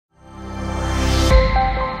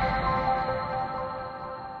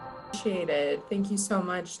appreciate it. Thank you so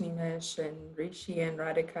much, Nimish and Rishi and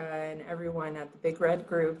Radhika and everyone at the Big Red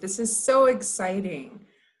Group. This is so exciting.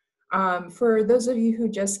 For those of you who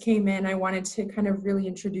just came in, I wanted to kind of really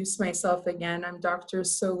introduce myself again. I'm Dr.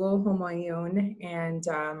 Sogol Homayoun, and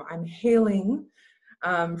I'm hailing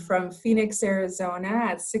from Phoenix, Arizona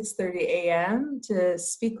at 6:30 a.m. to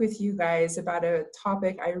speak with you guys about a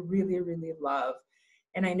topic I really, really love.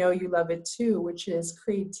 And I know you love it too, which is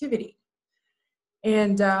creativity.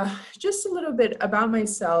 And just a little bit about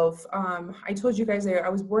myself. I told you guys I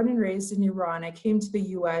was born and raised in Iran. I came to the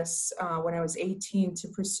US when I was 18 to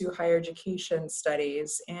pursue higher education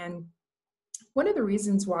studies. And one of the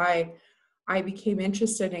reasons why I became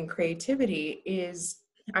interested in creativity is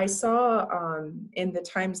I saw in the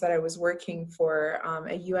times that I was working for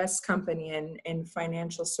a US company in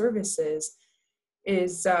financial services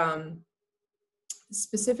is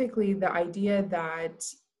specifically the idea that,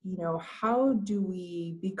 you know, how do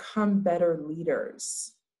we become better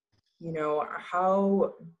leaders? You know,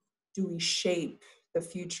 how do we shape the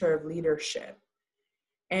future of leadership?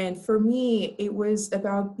 And for me, it was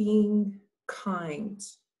about being kind.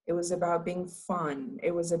 It was about being fun.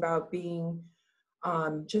 It was about being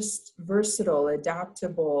just versatile,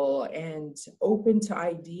 adaptable, and open to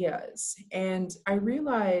ideas. And I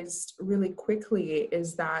realized really quickly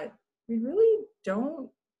is that we really don't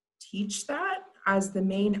teach that as the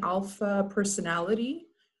main alpha personality.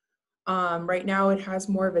 Right now it has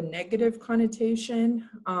more of a negative connotation.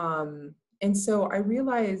 And so I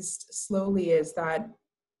realized slowly is that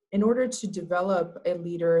in order to develop a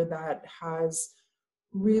leader that has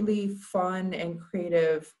really fun and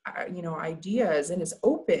creative, ideas and is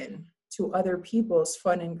open to other people's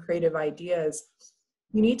fun and creative ideas,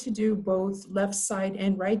 you need to do both left side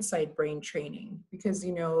and right side brain training because,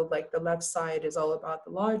 you know, like the left side is all about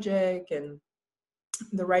the logic and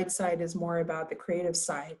the right side is more about the creative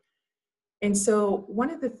side. And so one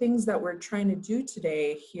of the things that we're trying to do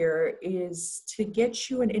today here is to get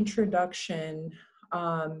you an introduction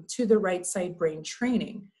to the right side brain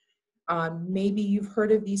training. Maybe you've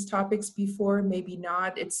heard of these topics before, maybe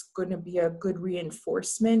not. It's going to be a good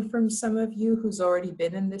reinforcement from some of you who's already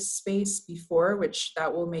been in this space before, which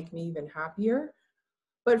that will make me even happier.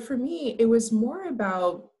 But for me, it was more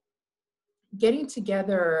about getting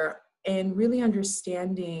together and really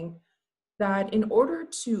understanding that in order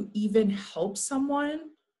to even help someone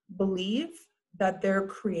believe that they're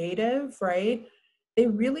creative, right, they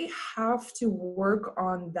really have to work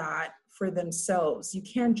on that for themselves. You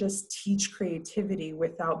can't just teach creativity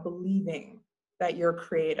without believing that you're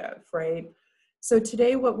creative, right? So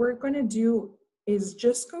today what we're going to do is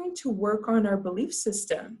just going to work on our belief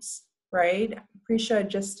systems, right? Prisha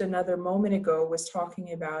just another moment ago was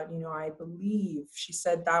talking about, you know, I believe, she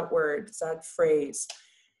said that word, that phrase,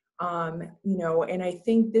 and I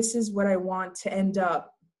think this is what I want to end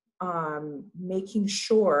up making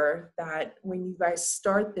sure that when you guys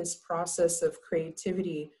start this process of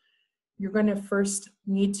creativity, you're going to first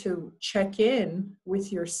need to check in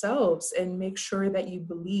with yourselves and make sure that you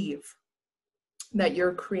believe that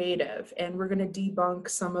you're creative. And we're going to debunk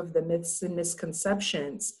some of the myths and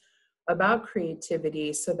misconceptions about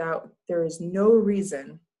creativity so that there is no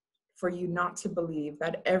reason for you not to believe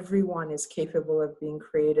that everyone is capable of being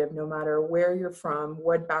creative, no matter where you're from,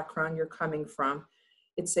 what background you're coming from.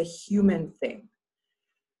 It's a human thing.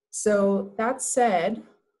 So that said,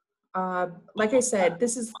 like I said,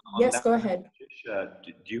 this is, yes, go ahead.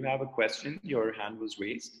 Do you have a question? Your hand was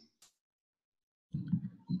raised.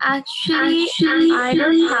 Actually, I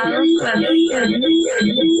don't have a question.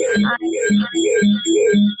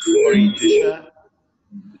 Sorry, Jisha.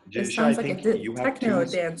 It sounds I like think a you have techno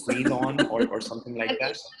two dance. screen on or something like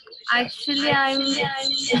that. Actually, I'm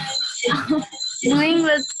doing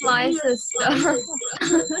with my sister.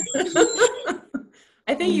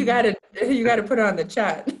 I think you got to put it on the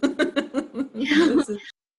chat.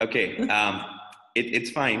 Okay. It's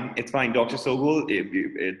fine. It's fine. Dr. Sogol,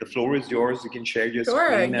 the floor is yours. You can share your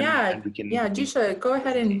screen and we can... Yeah, Jisha, go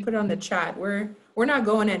ahead and put it on the chat. We're not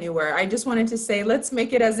going anywhere. I just wanted to say, let's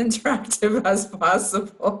make it as interactive as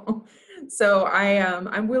possible. So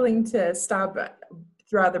I'm willing to stop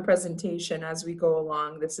throughout the presentation as we go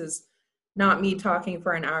along. This is not me talking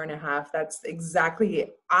for an hour and a half. That's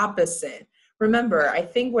exactly opposite. Remember, I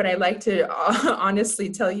think what I like to honestly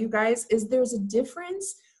tell you guys is there's a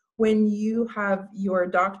difference when you have your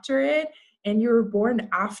doctorate and you were born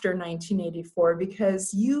after 1984,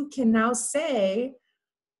 because you can now say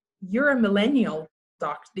you're a millennial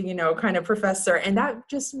doctor, kind of professor, and that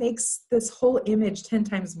just makes this whole image 10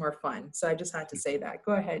 times more fun. So I just had to say that.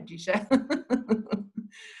 Go ahead, Jisha.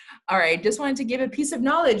 All right, just wanted to give a piece of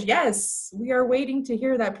knowledge. Yes, we are waiting to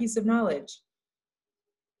hear that piece of knowledge.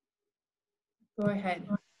 Go ahead.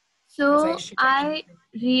 So I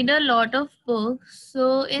read a lot of books.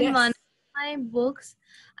 So in one of my books,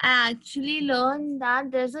 I actually learned that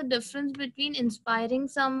there's a difference between inspiring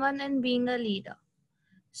someone and being a leader.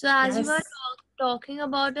 So as you were talking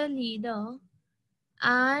about a leader,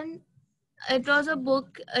 and it was a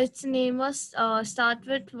book, its name was Start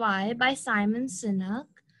With Why by Simon Sinek.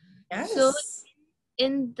 So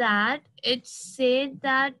in that, it said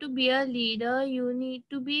that to be a leader, you need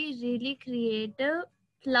to be really creative.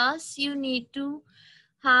 Plus, you need to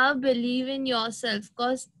have belief in yourself,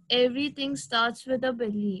 because everything starts with a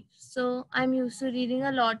belief. So I'm used to reading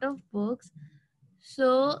a lot of books.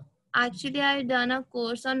 So actually, I've done a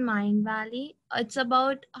course on Mind Valley. It's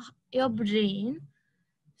about your brain.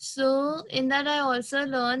 So in that, I also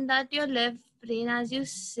learned that your left brain, as you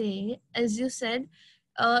said,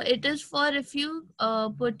 it is for if you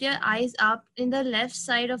put your eyes up in the left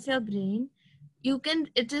side of your brain,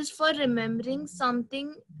 it is for remembering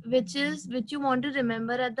something which you want to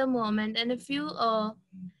remember at the moment. And if you uh,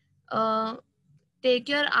 take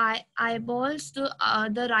your eyeballs to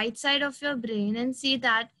the right side of your brain and see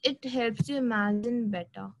that, it helps you imagine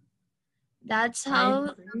better. That's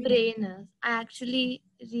how brain is. I actually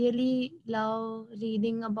really love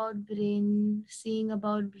reading about brain, seeing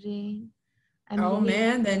about brain.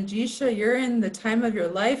 Man, then Jisha, you're in the time of your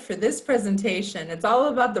life for this presentation. It's all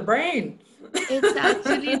about the brain. It's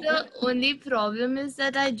actually the only problem is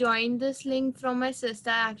that I joined this link from my sister.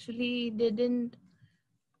 I actually didn't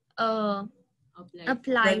apply.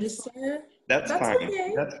 Register? That's fine.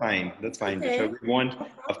 Okay. That's fine. That's fine. Okay. We want,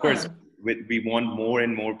 of course, we want more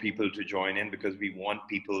and more people to join in, because we want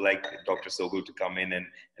people like Dr. Sogol to come in and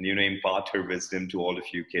impart her wisdom to all of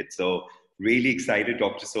you kids. So really excited,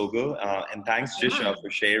 Dr. Sogol. And thanks, Jisha, for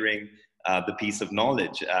sharing the piece of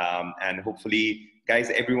knowledge. And hopefully, guys,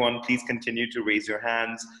 everyone, please continue to raise your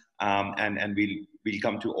hands, and we'll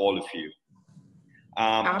come to all of you.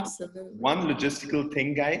 Absolutely. One logistical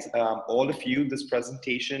thing, guys, all of you, this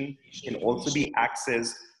presentation can also be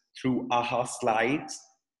accessed through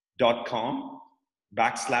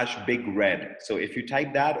ahaslides.com/Big Red. So if you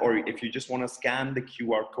type that, or if you just want to scan the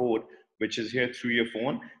QR code, which is here through your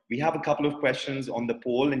phone, we have a couple of questions on the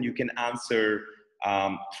poll, and you can answer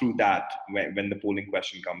through that when the polling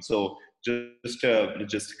question comes. So just a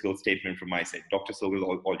logistical statement from my side. Dr. Sogol,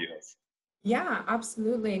 all yours. Yeah,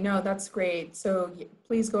 absolutely. No, that's great. So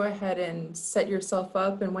please go ahead and set yourself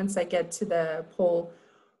up. And once I get to the poll,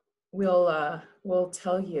 we'll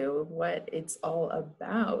tell you what it's all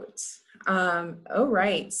about. All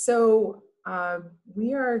right. So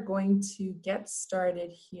we are going to get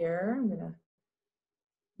started here. I'm going to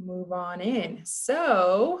move on in.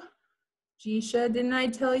 So Jisha, didn't I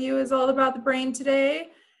tell you is all about the brain today?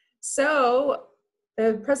 So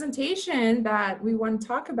the presentation that we want to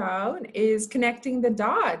talk about is connecting the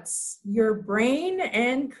dots, your brain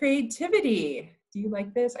and creativity. Do you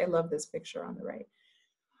like this? I love this picture on the right.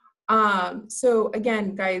 So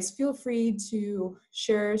again, guys, feel free to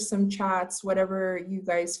share some chats, whatever you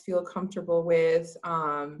guys feel comfortable with.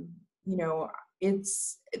 I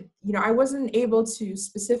wasn't able to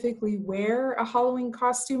specifically wear a Halloween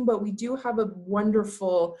costume, but we do have a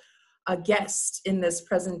wonderful guest in this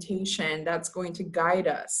presentation that's going to guide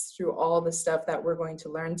us through all the stuff that we're going to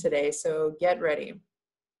learn today. So get ready.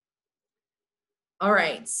 All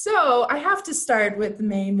right, so I have to start with the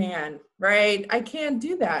main man, right? I can't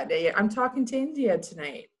do that. I'm talking to India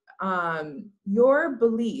tonight. Your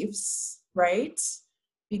beliefs, right,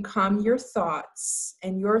 become your thoughts,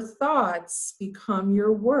 and your thoughts become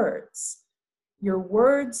your words. Your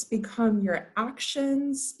words become your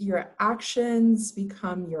actions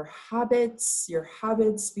become your habits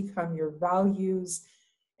become your values,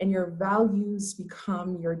 and your values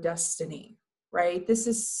become your destiny, right? This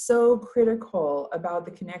is so critical about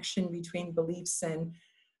the connection between beliefs and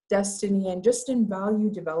destiny, and just in value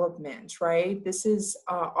development, right? This is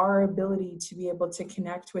our ability to be able to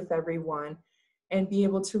connect with everyone and be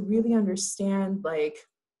able to really understand, like,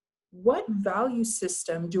 what value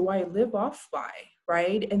system do I live off by,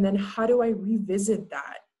 right? And then how do I revisit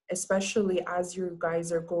that, especially as you guys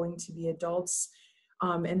are going to be adults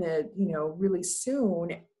really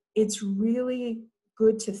soon. It's really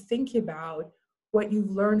good to think about what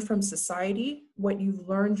you've learned from society, what you've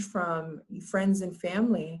learned from friends and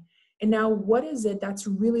family, and now what is it that's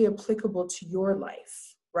really applicable to your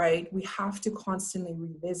life, right? We have to constantly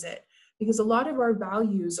revisit, because a lot of our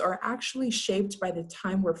values are actually shaped by the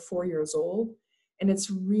time we're 4 years old. And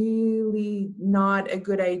it's really not a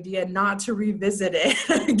good idea not to revisit it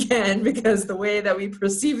again, because the way that we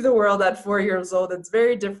perceive the world at 4 years old, it's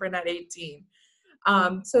very different at 18.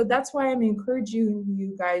 So that's why I'm encouraging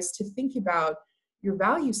you guys to think about your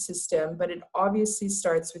value system, but it obviously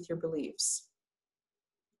starts with your beliefs.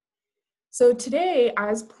 So today,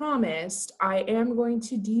 as promised, I am going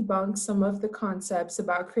to debunk some of the concepts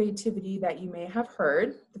about creativity that you may have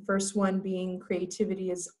heard. The first one being creativity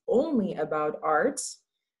is only about art.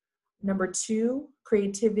 Number 2,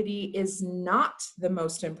 creativity is not the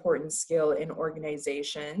most important skill in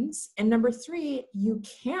organizations. And number 3, you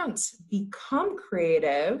can't become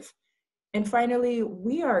creative. And finally,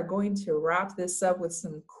 we are going to wrap this up with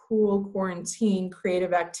some cool quarantine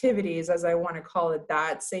creative activities, as I want to call it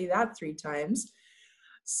that. Say that 3 times.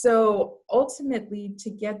 So ultimately, to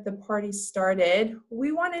get the party started,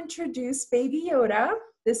 we want to introduce Baby Yoda.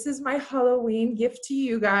 This is my Halloween gift to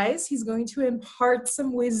you guys. He's going to impart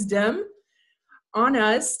some wisdom on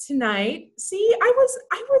us tonight. See, I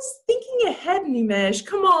was thinking ahead, Nimesh.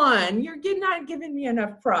 Come on, you're not giving me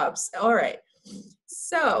enough props. All right.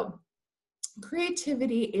 So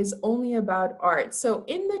creativity is only about art. So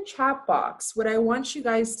in the chat box, what I want you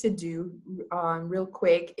guys to do real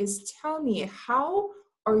quick is tell me, how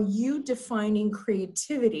are you defining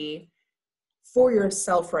creativity for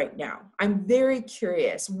yourself right now? I'm very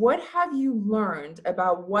curious. What have you learned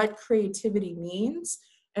about what creativity means?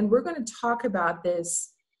 And we're going to talk about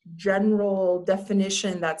this general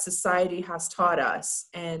definition that society has taught us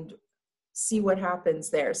and see what happens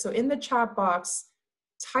there. So in the chat box,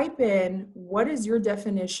 type in, what is your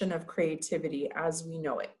definition of creativity as we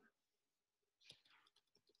know it?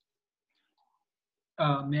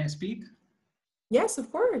 May I speak? Yes,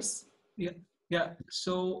 of course. Yeah.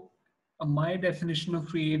 So my definition of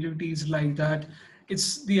creativity is like that.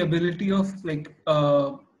 It's the ability of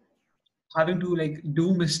having to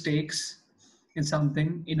do mistakes in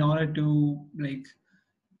something in order to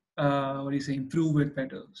improve it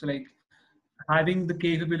better. So having the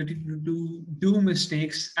capability to do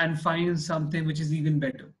mistakes and find something which is even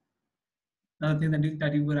better. Another thing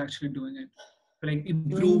that you were actually doing it. So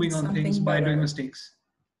improving on things by doing mistakes.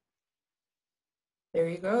 There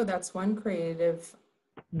you go. That's one creative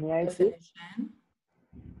definition.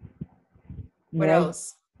 What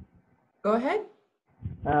else? Go ahead.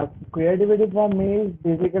 Creativity for me is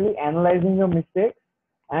basically analyzing your mistakes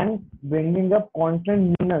and bringing up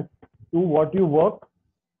constant newness to what you work.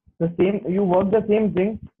 You work the same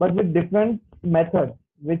thing, but with different methods,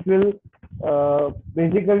 which will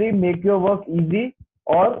basically make your work easy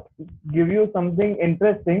or give you something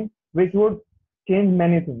interesting, which would change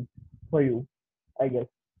many things for you, I guess.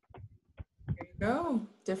 There you go.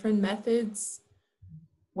 Different methods.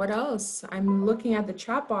 What else? I'm looking at the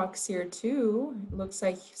chat box here too. It looks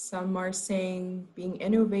like some are saying being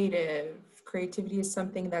innovative. Creativity is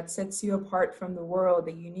something that sets you apart from the world,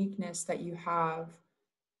 the uniqueness that you have,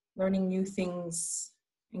 learning new things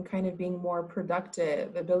and kind of being more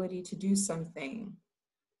productive, ability to do something,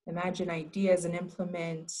 imagine ideas and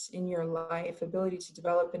implement in your life, ability to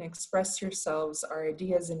develop and express yourselves, our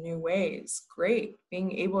ideas in new ways. Great.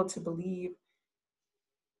 Being able to believe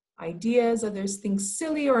ideas, others think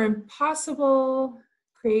silly or impossible.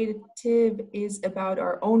 Creative is about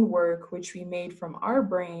our own work, which we made from our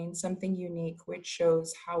brain, something unique, which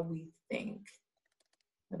shows how we think.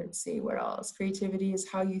 Let's see, what else? Creativity is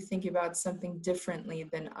how you think about something differently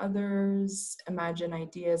than others. Imagine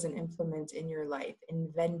ideas and implement in your life.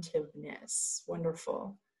 Inventiveness.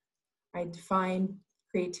 Wonderful. I define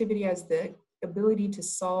creativity as the ability to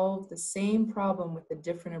solve the same problem with a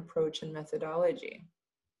different approach and methodology.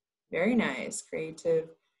 Very nice. Creative.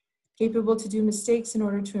 Capable to do mistakes in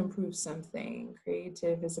order to improve something.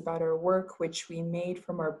 Creative is about our work, which we made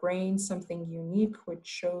from our brain, something unique, which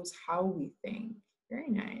shows how we think. Very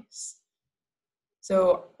nice.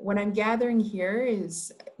 So what I'm gathering here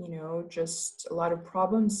is, just a lot of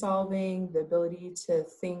problem solving, the ability to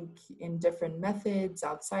think in different methods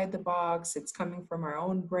outside the box. It's coming from our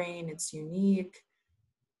own brain. It's unique.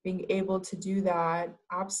 Being able to do that,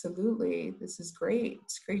 absolutely. This is great.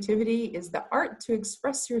 Creativity is the art to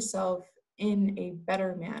express yourself in a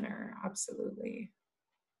better manner. Absolutely.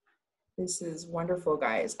 This is wonderful,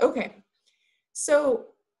 guys. Okay. So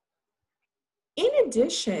in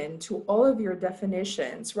addition to all of your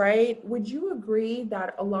definitions, right, would you agree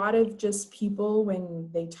that a lot of just people, when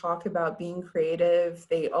they talk about being creative,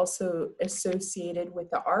 they also associate it with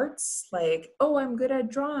the arts? Like, oh, I'm good at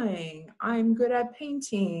drawing, I'm good at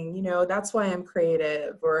painting, that's why I'm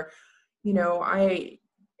creative. Or, I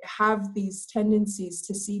have these tendencies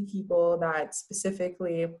to see people that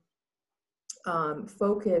specifically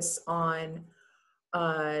focus on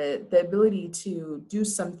the ability to do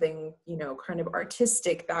something, you know, kind of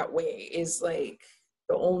artistic that way is like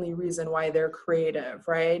the only reason why they're creative,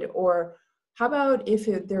 right? Or how about if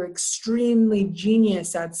they're extremely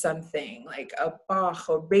genius at something, like a Bach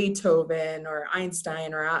or Beethoven or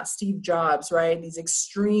Einstein or Steve Jobs, right? These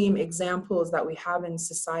extreme examples that we have in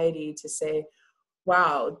society to say,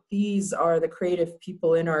 wow, these are the creative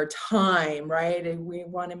people in our time, right? And we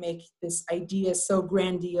want to make this idea so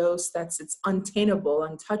grandiose that it's unattainable,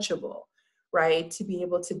 untouchable, right? To be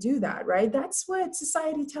able to do that, right? That's what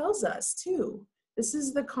society tells us too. This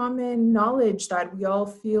is the common knowledge that we all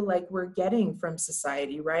feel like we're getting from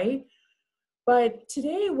society, right? But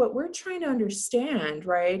today, what we're trying to understand,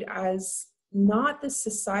 right, as not the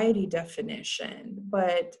society definition,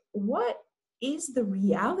 but what is the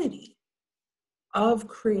reality of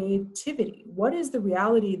creativity? What is the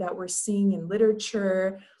reality that we're seeing in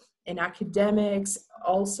literature, in academics,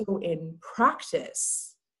 also in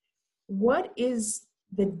practice? What is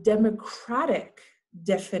the democratic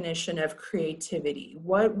definition of creativity?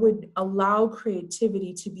 What would allow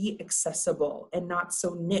creativity to be accessible and not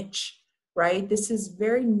so niche, right? This is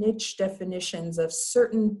very niche definitions of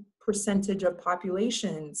certain percentage of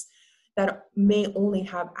populations that may only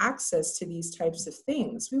have access to these types of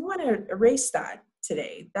things. We want to erase that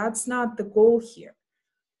today. That's not the goal here.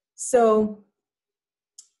 So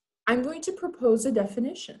I'm going to propose a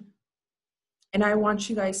definition, and I want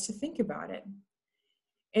you guys to think about it.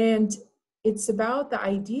 And it's about the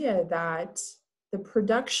idea that the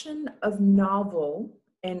production of novel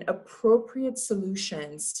and appropriate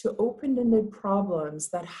solutions to open-ended problems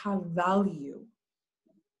that have value.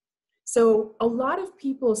 So a lot of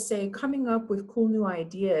people say coming up with cool new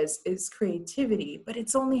ideas is creativity, but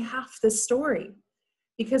it's only half the story.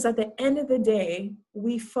 Because at the end of the day,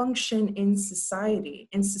 we function in society,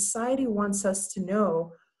 and society wants us to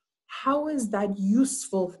know, how is that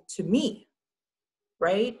useful to me,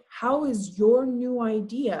 right? How is your new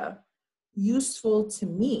idea useful to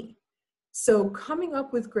me? So coming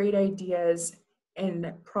up with great ideas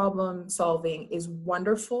and problem solving is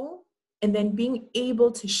wonderful. And then being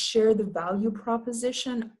able to share the value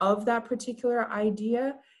proposition of that particular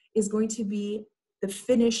idea is going to be the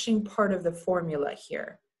finishing part of the formula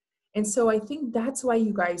here. And so I think that's why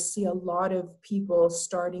you guys see a lot of people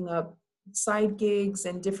starting up side gigs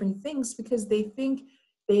and different things, because they think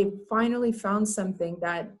they've finally found something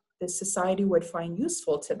that the society would find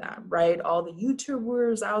useful to them, right? All the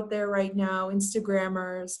YouTubers out there right now,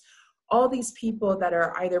 Instagrammers, all these people that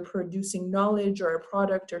are either producing knowledge or a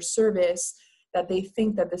product or service that they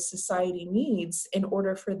think that the society needs in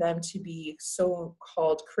order for them to be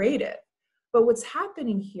so-called creative. But what's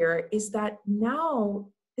happening here is that now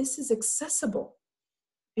this is accessible,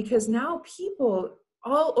 because now people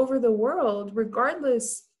all over the world,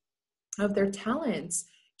 regardless of their talents,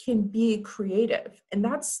 can be creative. And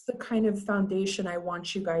that's the kind of foundation I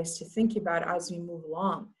want you guys to think about as we move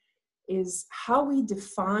along, is how we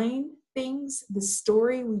define things, the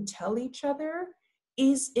story we tell each other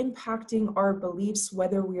is impacting our beliefs,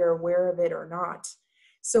 whether we are aware of it or not.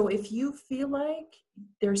 So if you feel like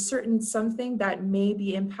there's something that may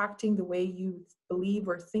be impacting the way you believe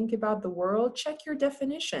or think about the world, check your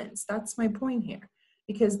definitions. That's my point here,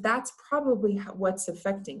 because that's probably what's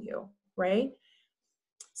affecting you, right?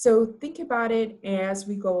 So think about it as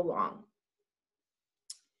we go along.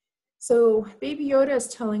 So Baby Yoda is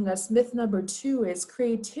telling us myth number 2 is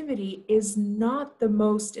creativity is not the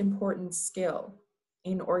most important skill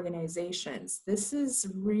in organizations. This is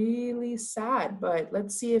really sad, but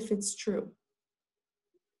let's see if it's true.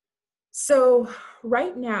 So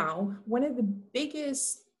right now, one of the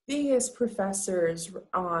biggest professors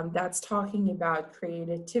that's talking about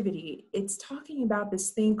creativity, it's talking about this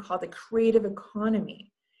thing called the creative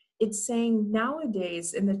economy. It's saying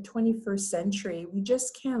nowadays in the 21st century, we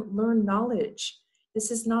just can't learn knowledge.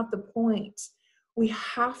 This is not the point. We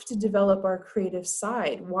have to develop our creative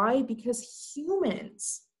side. Why? Because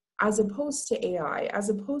humans, as opposed to AI, as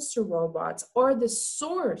opposed to robots, are the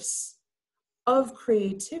source of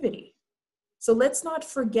creativity. So let's not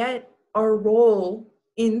forget our role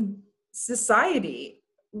in society.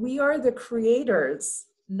 We are the creators,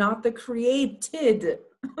 not the created.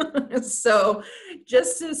 So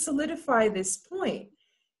just to solidify this point.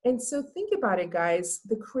 And so think about it, guys.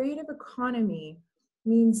 The creative economy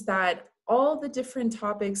means that all the different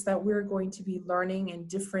topics that we're going to be learning in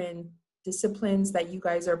different disciplines that you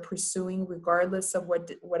guys are pursuing, regardless of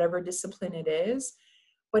whatever discipline it is,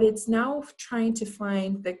 but it's now trying to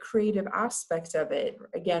find the creative aspect of it.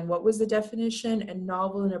 Again, what was the definition? A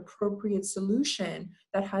novel and appropriate solution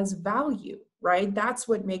that has value, right? That's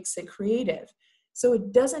what makes it creative. So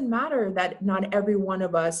it doesn't matter that not every one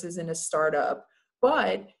of us is in a startup,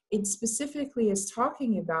 but it specifically is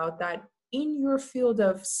talking about that in your field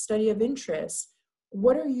of study of interest,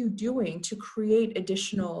 what are you doing to create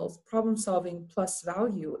additional problem solving plus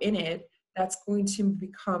value in it that's going to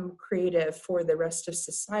become creative for the rest of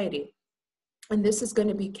society? And this is going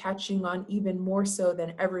to be catching on even more so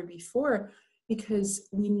than ever before, because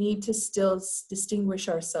we need to still distinguish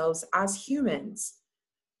ourselves as humans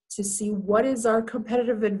to see what is our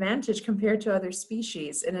competitive advantage compared to other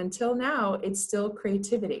species. And until now, it's still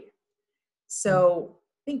creativity. So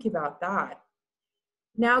think about that.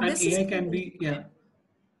 Now, and this AI is can be, yeah.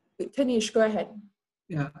 Tanish, go ahead.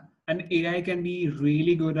 Yeah, and AI can be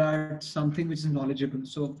really good at something which is knowledgeable.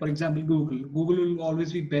 So, for example, Google will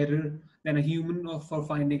always be better than a human for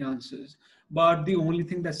finding answers. But the only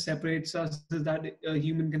thing that separates us is that a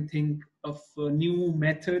human can think of new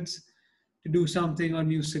methods to do something or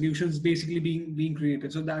new solutions, basically being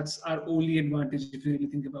creative. So that's our only advantage if you really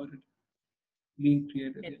think about it, being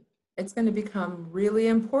creative. Yeah. It's going to become really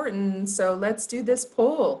important. So let's do this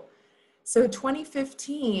poll. So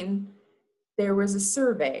 2015, there was a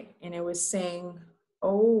survey and it was saying,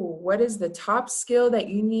 oh, what is the top skill that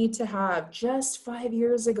you need to have? Just 5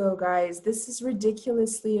 years ago, guys, this is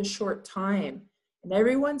ridiculously a short time. And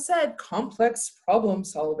everyone said complex problem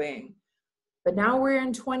solving. But now we're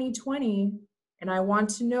in 2020, and I want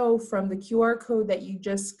to know from the QR code that you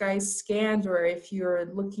just guys scanned, or if you're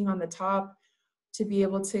looking on the top to be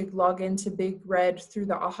able to log into Big Red through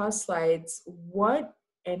the AHA slides, what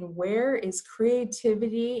and where is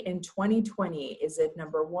creativity in 2020? Is it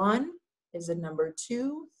number 1? Is it number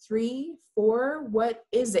 2, 3, 4? What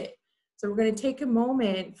is it? So we're going to take a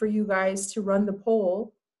moment for you guys to run the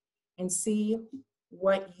poll and see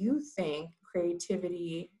what you think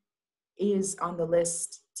creativity is on the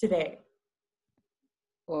list today.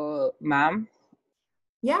 Ma'am?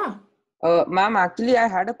 Yeah. Ma'am, actually, I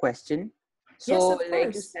had a question. So, yes, of like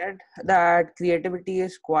you course. said, that creativity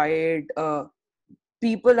is quite,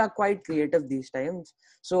 people are quite creative these times.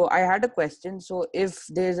 So, I had a question. So, if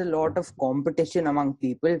there's a lot of competition among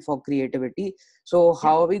people for creativity, so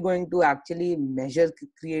how are we going to actually measure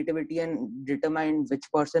creativity and determine which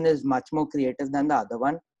person is much more creative than the other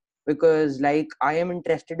one? Because, like, I am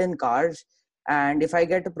interested in cars, and if I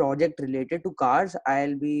get a project related to cars,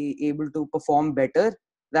 I'll be able to perform better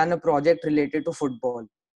than a project related to football.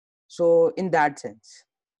 So in that sense.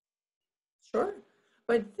 Sure.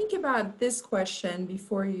 But think about this question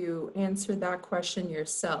before you answer that question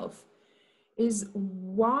yourself, is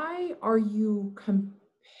why are you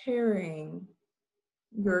comparing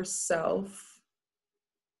yourself?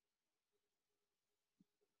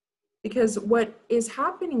 Because what is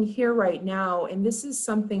happening here right now, and this is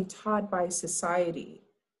something taught by society,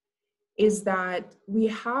 is that we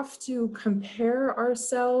have to compare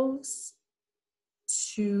ourselves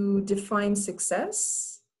to define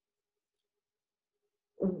success.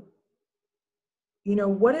 You know,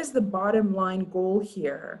 what is the bottom line goal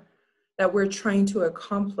here that we're trying to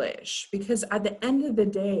accomplish? Because at the end of the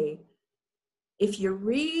day, if you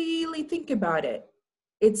really think about it,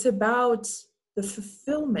 it's about the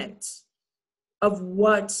fulfillment of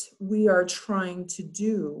what we are trying to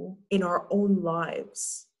do in our own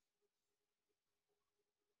lives.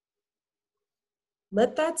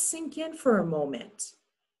 Let that sink in for a moment,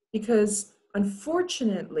 because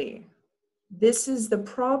unfortunately, this is the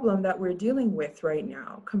problem that we're dealing with right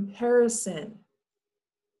now, comparison.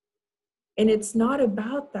 And it's not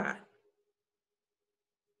about that.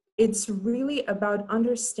 It's really about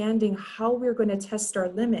understanding how we're going to test our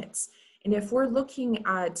limits. And if we're looking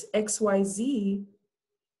at XYZ,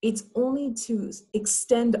 it's only to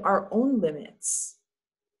extend our own limits.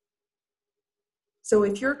 So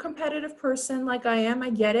if you're a competitive person like I am,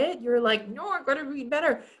 I get it. You're like, no, I gotta be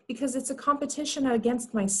better because it's a competition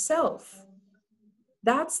against myself.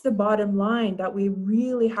 That's the bottom line that we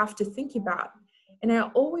really have to think about. And I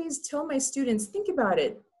always tell my students, think about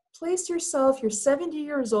it. Place yourself, you're 70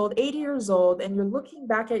 years old, 80 years old, and you're looking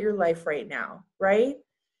back at your life right now, right?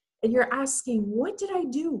 And you're asking, what did I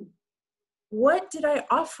do? What did I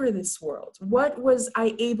offer this world? What was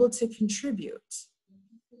I able to contribute?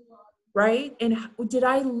 Right? And did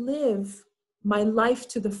I live my life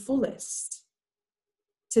to the fullest?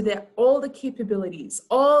 To all the capabilities,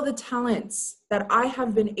 all the talents that I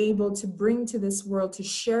have been able to bring to this world to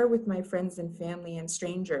share with my friends and family and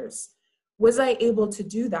strangers. Was I able to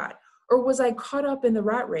do that? Or was I caught up in the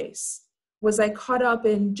rat race? Was I caught up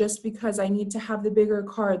in just because I need to have the bigger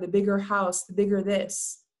car, the bigger house, the bigger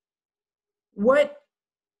this? What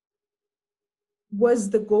was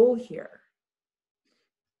the goal here?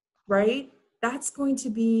 Right? That's going to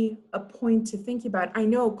be a point to think about. I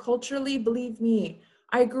know culturally, believe me,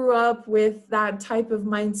 I grew up with that type of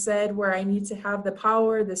mindset where I need to have the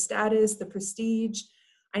power, the status, the prestige.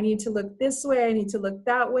 I need to look this way. I need to look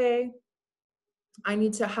that way. I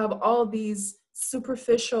need to have all these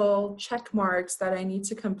superficial check marks that I need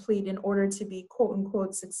to complete in order to be quote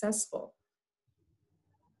unquote successful.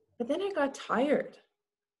 But then I got tired.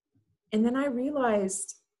 And then I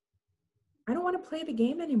realized I don't want to play the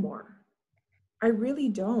game anymore. I really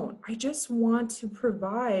don't. I just want to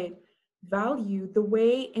provide value the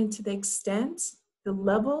way and to the extent, the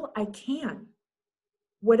level I can,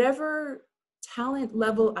 whatever talent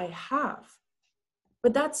level I have.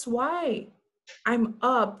 But that's why I'm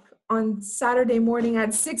up on Saturday morning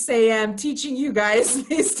at 6 a.m. teaching you guys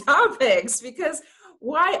these topics, because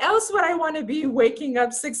why else would I want to be waking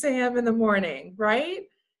up 6 a.m. in the morning, right?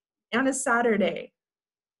 On a Saturday.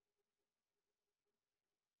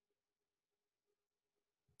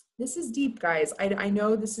 This is deep, guys. I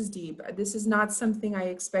know this is deep. This is not something I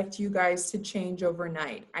expect you guys to change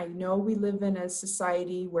overnight. I know we live in a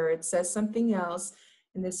society where it says something else.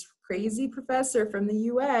 And this crazy professor from the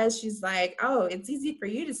US, she's like, oh, it's easy for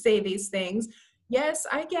you to say these things. Yes,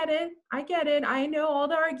 I get it. I get it. I know all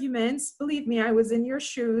the arguments. Believe me, I was in your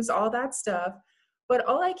shoes, all that stuff. But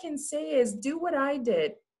all I can say is do what I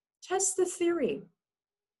did. Test the theory.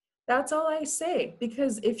 That's all I say,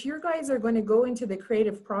 because if you guys are going to go into the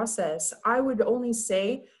creative process, I would only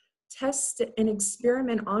say test and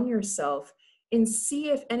experiment on yourself and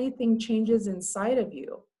see if anything changes inside of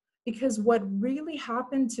you. Because what really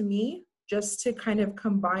happened to me, just to kind of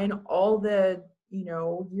combine all the,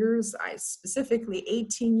 years, I specifically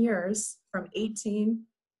 18 years, from 18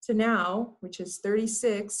 to now, which is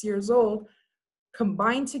 36 years old,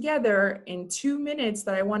 combined together in 2 minutes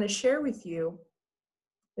that I want to share with you.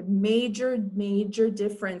 The major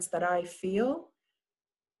difference that I feel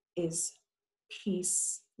is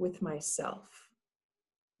peace with myself.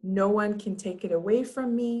 No one can take it away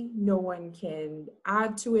from me. No one can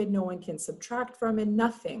add to it. No one can subtract from it.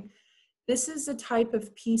 Nothing. This is the type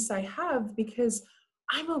of peace I have because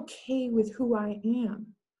I'm okay with who I am.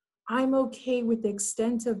 I'm okay with the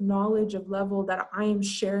extent of knowledge of level that I am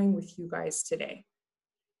sharing with you guys today.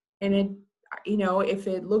 And if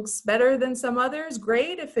it looks better than some others,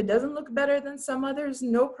 great. If it doesn't look better than some others,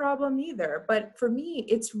 no problem either. But for me,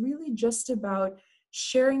 it's really just about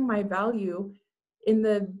sharing my value in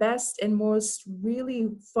the best and most really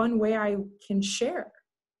fun way I can share.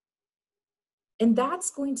 And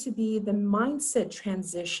that's going to be the mindset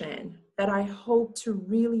transition that I hope to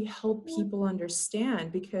really help people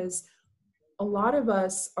understand, because a lot of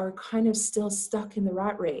us are kind of still stuck in the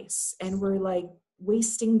rat race and we're like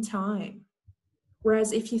wasting time.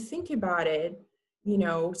 Whereas if you think about it,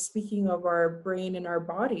 speaking of our brain and our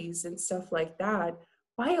bodies and stuff like that,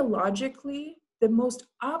 biologically, the most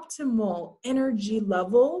optimal energy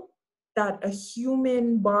level that a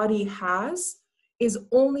human body has is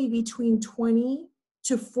only between 20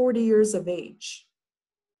 to 40 years of age.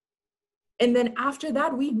 And then after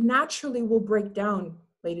that, we naturally will break down,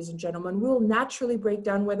 ladies and gentlemen. We'll naturally break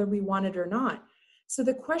down whether we want it or not. So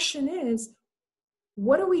the question is,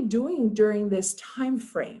 what are we doing during this time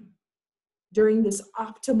frame, during this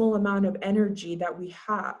optimal amount of energy that we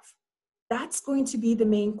have? That's going to be the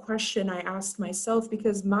main question I asked myself,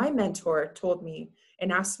 because my mentor told me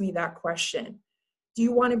and asked me that question. Do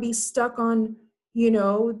you want to be stuck on,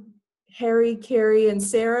 Harry, Carrie, and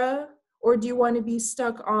Sarah? Or do you want to be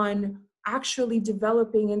stuck on actually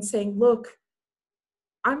developing and saying, look,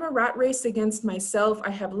 I'm a rat race against myself.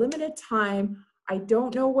 I have limited time. I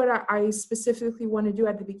don't know what I specifically want to do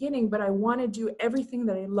at the beginning, but I want to do everything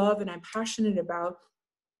that I love and I'm passionate about,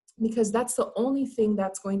 because that's the only thing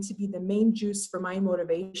that's going to be the main juice for my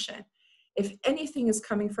motivation. If anything is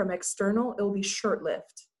coming from external, it'll be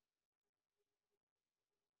short-lived.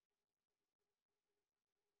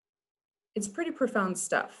 It's pretty profound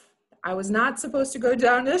stuff. I was not supposed to go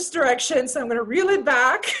down this direction, so I'm going to reel it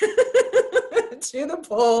back to the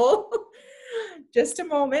poll. Just a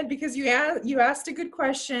moment, because you asked a good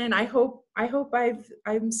question. I hope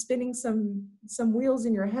I'm spinning some wheels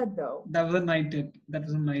in your head, though. That was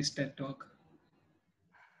a nice TED talk.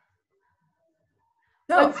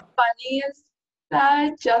 So, what's funny is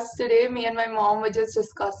that just today, me and my mom were just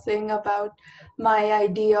discussing about my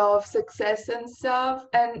idea of success and stuff,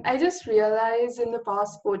 and I just realized in the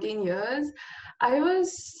past 14 years, I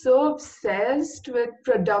was so obsessed with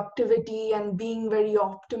productivity and being very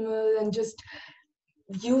optimal and just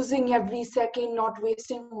using every second, not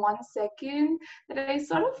wasting 1 second, that I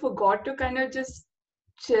sort of forgot to kind of just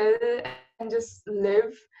chill and just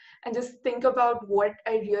live. and just think about what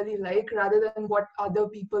I really like rather than what other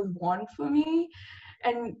people want for me.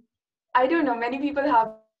 And I don't know, many people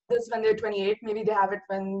have this when they're 28, maybe they have it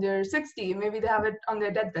when they're 60, maybe they have it on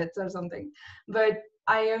their deathbeds or something. But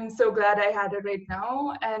I am so glad I had it right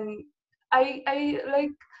now. And I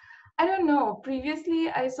like, I don't know, previously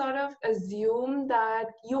I sort of assumed that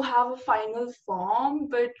you have a final form,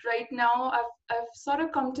 but right now I've sort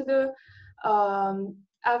of come to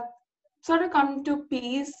I've sort of come to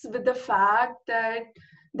peace with the fact that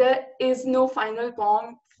there is no final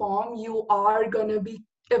form. You are gonna be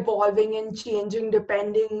evolving and changing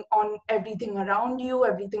depending on everything around you,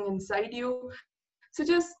 everything inside you. So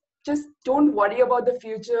just don't worry about the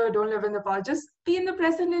future, don't live in the past, just be in the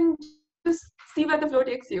present and just see where the flow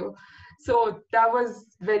takes you. So that was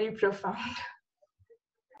very profound.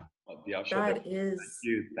 That is.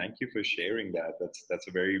 Thank you for sharing that. That's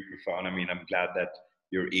a very profound. I mean, I'm glad that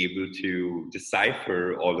you're able to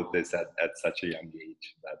decipher all of this at such a young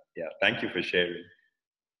age. Thank you for sharing.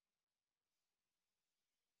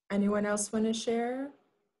 Anyone else want to share?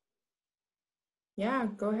 Yeah,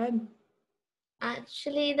 go ahead.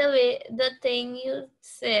 Actually, the thing you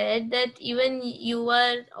said, that even you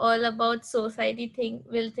are all about society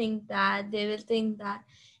will think that, they will think that.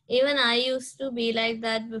 Even I used to be like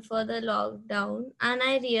that before the lockdown, and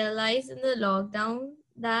I realized in the lockdown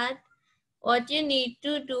that what you need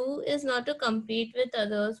to do is not to compete with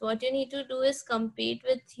others. What you need to do is compete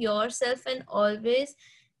with yourself, and always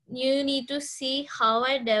you need to see how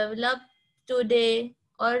I develop today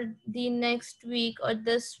or the next week or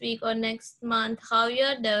this week or next month, how you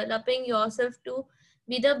are developing yourself to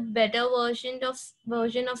be the better version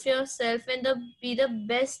of yourself, and be the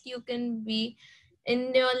best you can be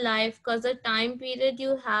in your life. Because the time period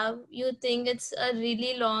you have, you think it's a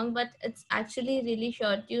really long, but it's actually really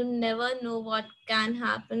short. You never know what can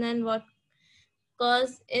happen and what.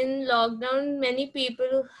 Because in lockdown, many people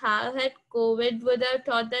who have had COVID would have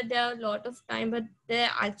thought that there are a lot of time, but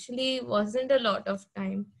there actually wasn't a lot of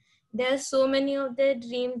time. There are so many of their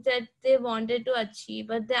dreams that they wanted to achieve,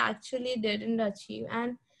 but they actually didn't achieve.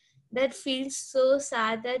 And that feels so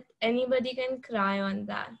sad that anybody can cry on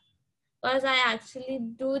that. Because I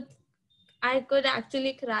could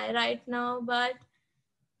actually cry right now, but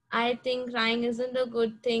I think crying isn't a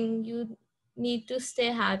good thing. You need to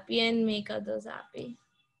stay happy and make others happy.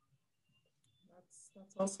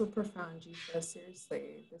 That's also profound, Jisha.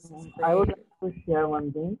 Seriously, this is I would great. like to share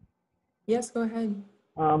one thing. Yes, go ahead.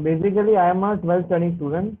 Basically, I am a 12th studying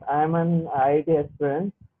student. I am an IIT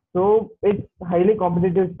aspirant. So it's highly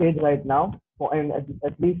competitive stage right now, and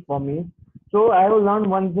at least for me. So I have learned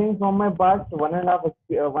one thing from my past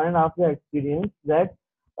 1.5 year experience, that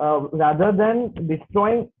rather than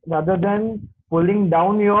pulling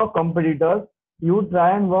down your competitors, you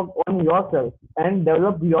try and work on yourself and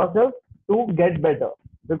develop yourself to get better.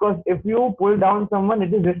 Because if you pull down someone,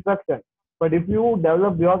 it is destruction. But if you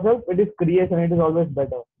develop yourself, it is creation. It is always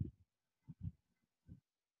better.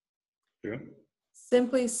 Sure.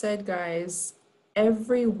 Simply said, guys,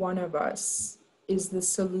 every one of us is the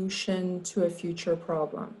solution to a future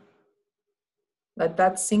problem. Let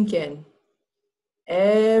that sink in.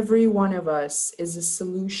 Every one of us is a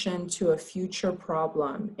solution to a future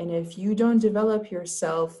problem. And if you don't develop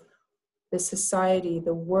yourself, the society,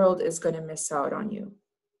 the world is going to miss out on you.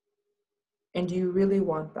 And do you really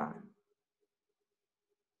want that?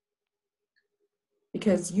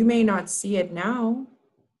 Because you may not see it now.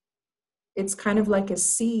 It's kind of like a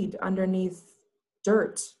seed underneath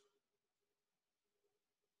dirt.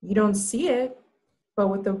 You don't see it, but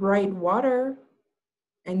with the right water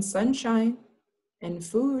and sunshine and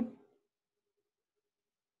food,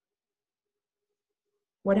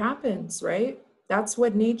 what happens, right? That's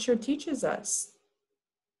what nature teaches us.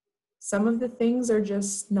 Some of the things are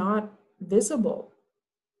just not visible,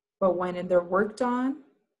 but when they're worked on,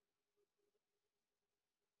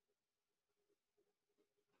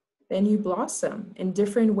 then you blossom in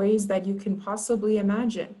different ways that you can possibly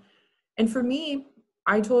imagine. And for me,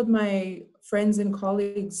 I told my friends and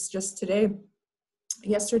colleagues just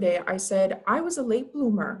yesterday, I said, I was a late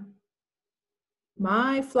bloomer.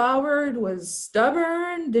 My flower was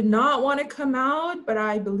stubborn, did not want to come out, but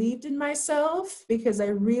I believed in myself because I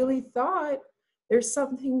really thought there's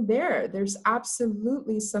something there. There's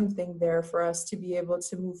absolutely something there for us to be able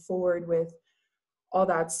to move forward with all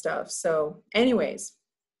that stuff. So anyways,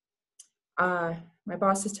 my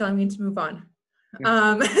boss is telling me to move on.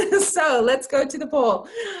 So let's go to the poll.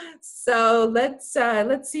 So let's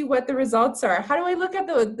see what the results are. How do I look at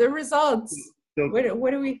the results? So,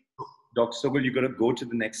 what do we? Dr. Sogol, you got to go to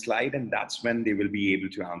the next slide, and that's when they will be able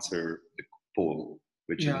to answer the poll.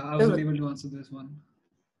 I wasn't able to answer this one.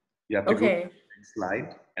 You have to go to Okay. the next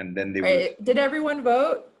slide, and then they All will. right. Did everyone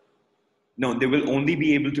vote? No, they will only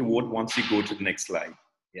be able to vote once you go to the next slide.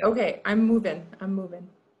 Yeah. Okay, I'm moving.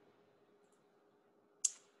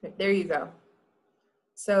 There you go.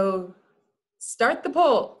 So start the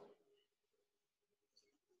poll.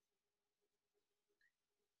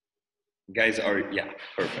 Guys are, yeah,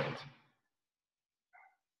 perfect.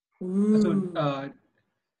 So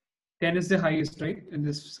 10 is the highest, right, in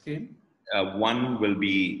this scale? 1 will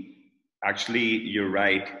be, actually, you're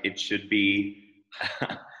right. It should be,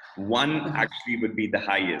 1 actually would be the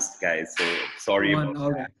highest, guys. So sorry 1, about all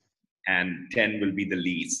that. right. And 10 will be the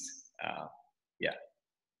least. Yeah.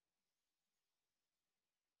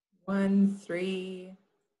 1, 3,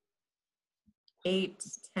 8,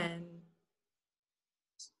 10.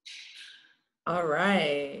 All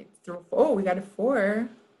right. Oh, we got a 4.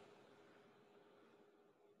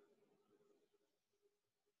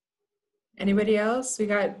 Anybody else? We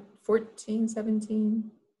got 14,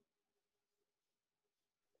 17.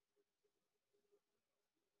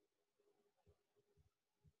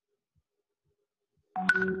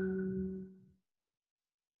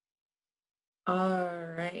 All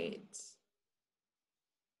right.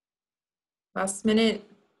 Last minute.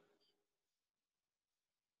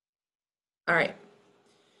 All right.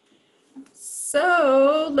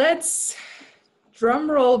 So let's drum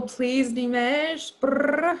roll, please, Nimesh.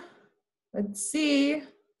 Brr. Let's see.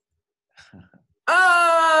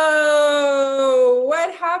 Oh,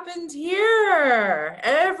 what happened here?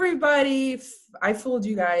 Everybody, I fooled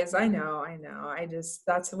you guys. I know.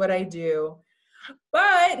 That's what I do.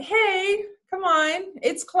 But hey, come on,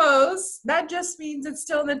 it's close. That just means it's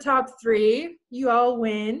still in the top 3. You all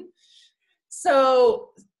win.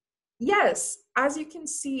 So yes, as you can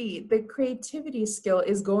see, the creativity skill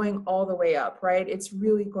is going all the way up, right? It's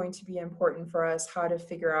really going to be important for us how to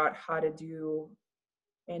figure out how to do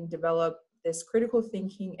and develop this critical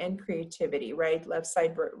thinking and creativity, right? Left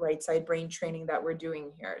side, right side brain training that we're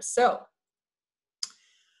doing here. So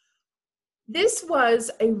this was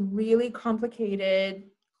a really complicated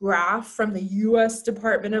graph from the US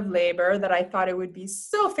Department of Labor that I thought it would be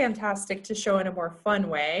so fantastic to show in a more fun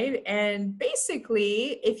way. And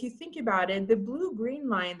basically, if you think about it, the blue-green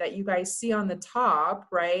line that you guys see on the top,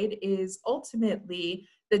 right, is ultimately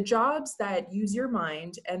the jobs that use your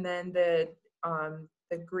mind, and then the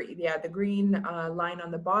green line on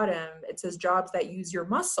the bottom, it says jobs that use your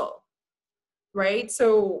muscle, right?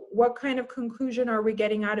 So what kind of conclusion are we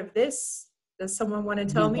getting out of this? Does someone want to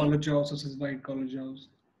tell me? Blue collar jobs versus white collar jobs.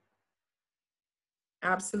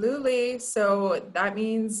 Absolutely. So that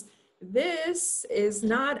means this is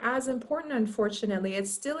not as important, unfortunately. It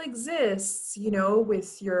still exists,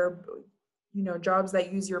 with your, jobs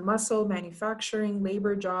that use your muscle, manufacturing,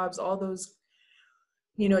 labor jobs, all those,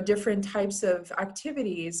 different types of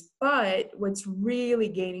activities. But what's really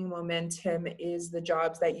gaining momentum is the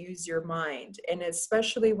jobs that use your mind. And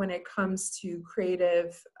especially when it comes to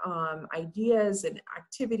creative ideas and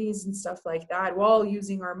activities and stuff like that, while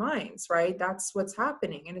using our minds, right? That's what's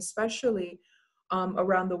happening. And especially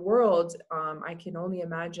around the world, I can only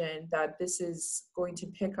imagine that this is going to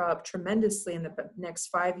pick up tremendously in the next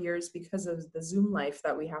 5 years because of the Zoom life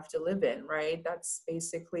that we have to live in, right? That's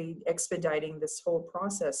basically expediting this whole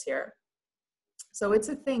process here. So it's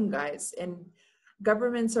a thing, guys, and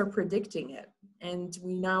governments are predicting it. And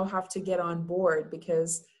we now have to get on board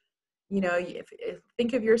because, if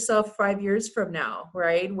think of yourself 5 years from now,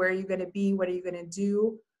 right? Where are you going to be? What are you going to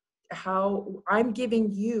do? How I'm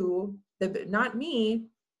giving you not me,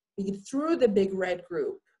 through the Big Red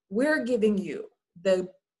group, we're giving you the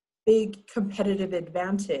big competitive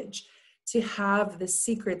advantage to have the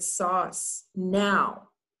secret sauce now,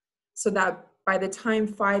 so that by the time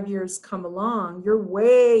 5 years come along, you're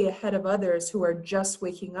way ahead of others who are just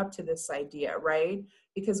waking up to this idea, right?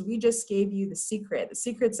 Because we just gave you the secret. The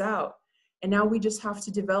secret's out. And now we just have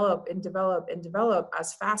to develop and develop and develop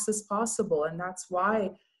as fast as possible. And that's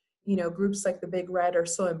why, groups like the Big Red are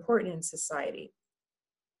so important in society.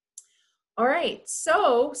 All right,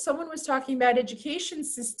 so someone was talking about education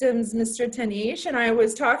systems, Mr. Tanish, and I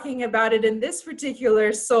was talking about it in this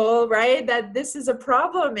particular soul, right? That this is a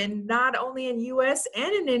problem, and not only in US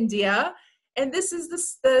and in India. And this is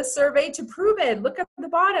the survey to prove it. Look at the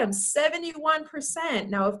bottom, 71%.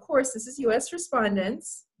 Now, of course, this is US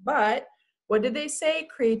respondents, but what did they say?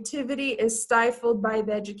 Creativity is stifled by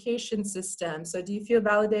the education system. So do you feel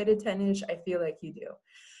validated, Tanish? I feel like you do.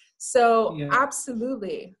 So yeah.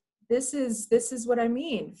 Absolutely. This is what I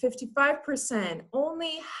mean. 55%,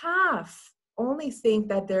 only half only think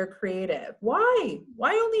that they're creative. Why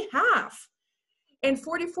only half? And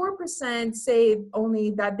 44% say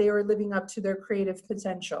only that they are living up to their creative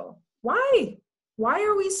potential. Why? Why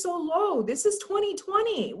are we so low? This is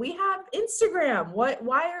 2020. We have Instagram.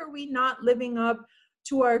 Why are we not living up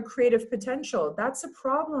to our creative potential? That's a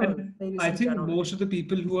problem, ladies I and think gentlemen. most of the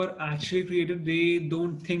people who are actually creative, they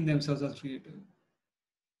don't think themselves as creative.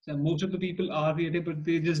 So most of the people are creative, but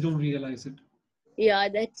they just don't realize it. Yeah,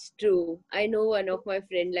 that's true. I know one of my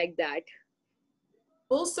friend like that.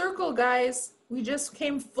 Full circle, guys. We just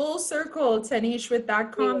came full circle, Tanish, with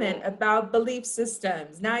that comment about belief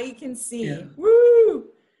systems. Now you can see, woo,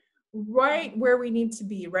 right where we need to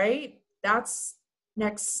be, right? That's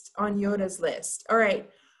next on Yoda's list. All right.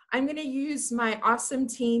 I'm going to use my awesome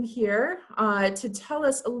team here to tell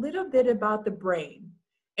us a little bit about the brain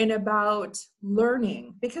and about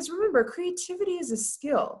learning. Because remember, creativity is a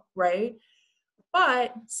skill, right?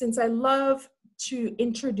 But since I love to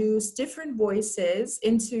introduce different voices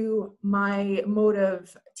into my mode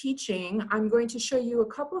of teaching, I'm going to show you a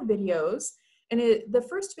couple of videos. And the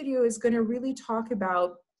first video is going to really talk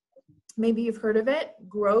about, maybe you've heard of it,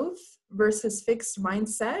 growth versus fixed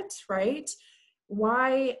mindset, right?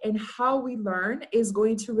 Why and how we learn is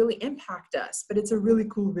going to really impact us, but it's a really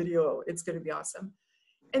cool video. It's going to be awesome.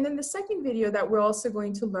 And then the second video that we're also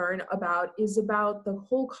going to learn about is about the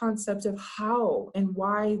whole concept of how and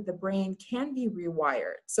why the brain can be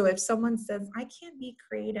rewired. So if someone says, I can't be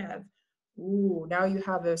creative, ooh, now you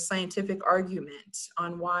have a scientific argument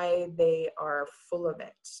on why they are full of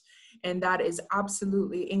it. And that is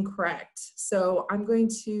absolutely incorrect. So I'm going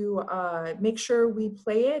to make sure we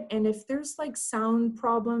play it. And if there's like sound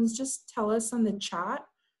problems, just tell us on the chat.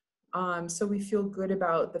 So we feel good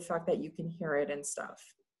about the fact that you can hear it and stuff.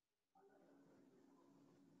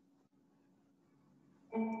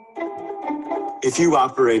 If you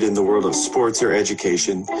operate in the world of sports or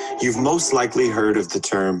education, you've most likely heard of the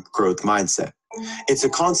term growth mindset. It's a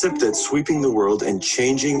concept that's sweeping the world and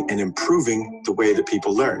changing and improving the way that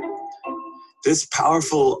people learn. This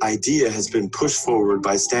powerful idea has been pushed forward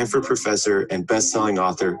by Stanford professor and best-selling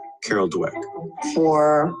author Carol Dweck.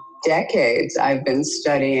 For decades, I've been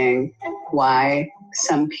studying why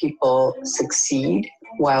some people succeed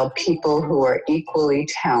while people who are equally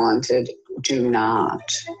talented do not.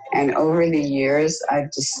 And over the years, I've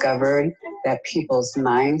discovered that people's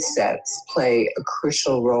mindsets play a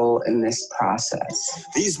crucial role in this process.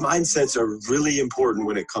 These mindsets are really important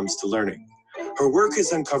when it comes to learning. Her work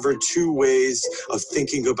has uncovered two ways of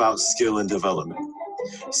thinking about skill and development.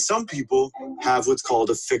 Some people have what's called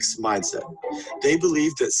a fixed mindset. They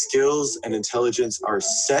believe that skills and intelligence are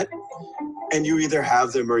set and you either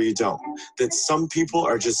have them or you don't. That some people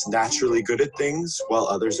are just naturally good at things while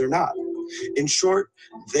others are not. In short,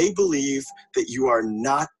 they believe that you are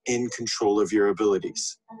not in control of your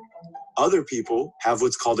abilities. Other people have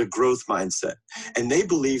what's called a growth mindset, and they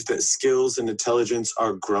believe that skills and intelligence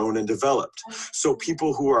are grown and developed. So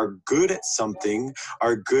people who are good at something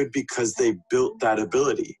are good because they built that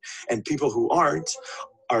ability, and people who aren't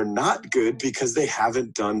are not good because they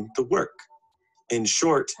haven't done the work. In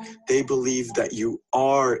short, they believe that you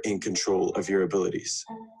are in control of your abilities.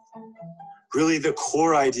 Really, the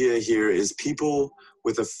core idea here is people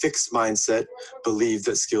with a fixed mindset believe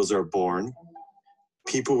that skills are born.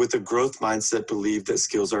 People with a growth mindset believe that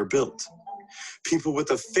skills are built. People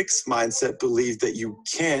with a fixed mindset believe that you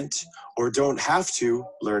can't or don't have to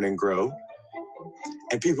learn and grow.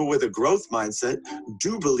 And people with a growth mindset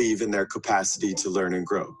do believe in their capacity to learn and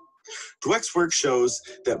grow. Dweck's work shows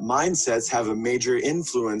that mindsets have a major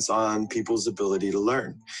influence on people's ability to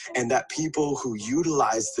learn, and that people who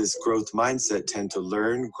utilize this growth mindset tend to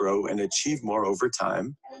learn, grow, and achieve more over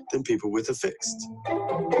time than people with a fixed.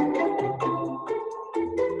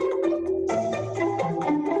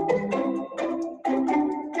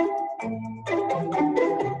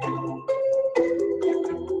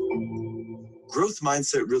 Growth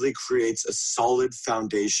mindset really creates a solid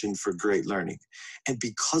foundation for great learning. And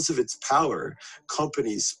because of its power,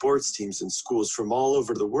 companies, sports teams, and schools from all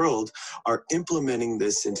over the world are implementing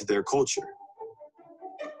this into their culture.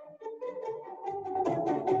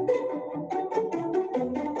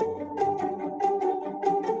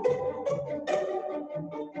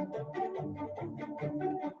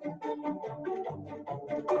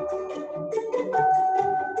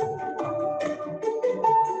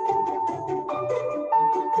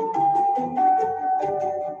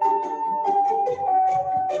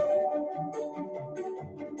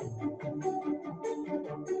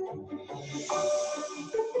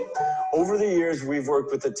 Over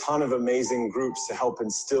worked with a ton of amazing groups to help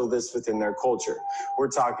instill this within their culture. We're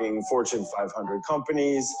talking Fortune 500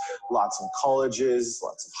 companies, lots of colleges,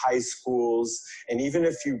 lots of high schools, and even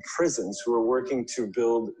a few prisons who are working to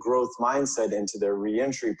build growth mindset into their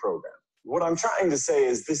reentry program. What I'm trying to say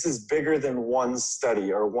is this is bigger than one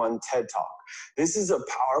study or one TED Talk. This is a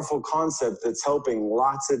powerful concept that's helping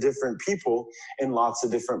lots of different people in lots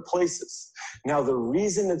of different places. Now, the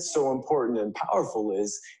reason it's so important and powerful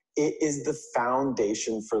is it is the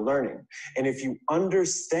foundation for learning. And if you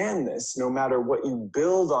understand this, no matter what you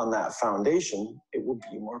build on that foundation, it will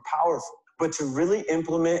be more powerful. But to really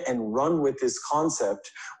implement and run with this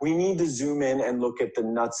concept, we need to zoom in and look at the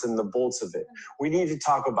nuts and the bolts of it. We need to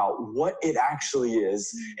talk about what it actually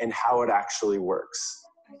is and how it actually works.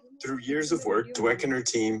 Through years of work, Dweck and her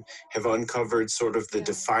team have uncovered sort of the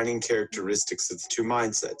defining characteristics of the two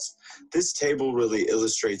mindsets. This table really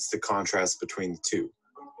illustrates the contrast between the two.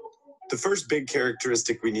 The first big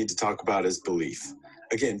characteristic we need to talk about is belief.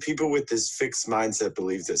 Again, people with this fixed mindset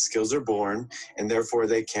believe that skills are born and therefore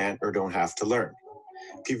they can't or don't have to learn.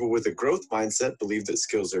 People with a growth mindset believe that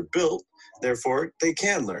skills are built, therefore they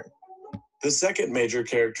can learn. The second major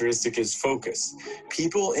characteristic is focus.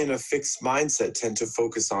 People in a fixed mindset tend to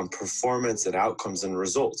focus on performance and outcomes and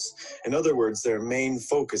results. In other words, their main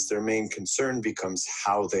focus, their main concern becomes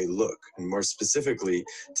how they look, and more specifically,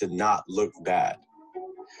 to not look bad.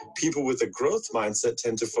 People with a growth mindset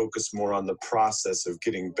tend to focus more on the process of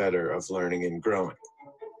getting better, of learning and growing.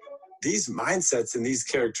 These mindsets and these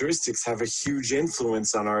characteristics have a huge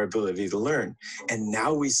influence on our ability to learn. And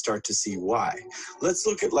now we start to see why. Let's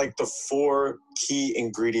look at like the 4 key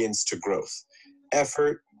ingredients to growth: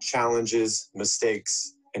 effort, challenges,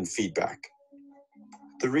 mistakes, and feedback.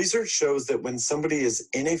 The research shows that when somebody is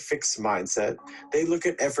in a fixed mindset, they look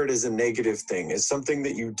at effort as a negative thing, as something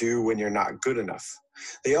that you do when you're not good enough.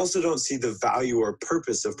 They also don't see the value or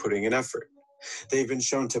purpose of putting in effort. They've been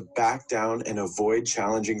shown to back down and avoid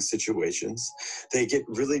challenging situations. They get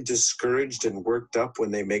really discouraged and worked up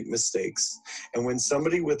when they make mistakes. And when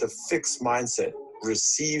somebody with a fixed mindset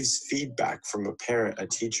receives feedback from a parent, a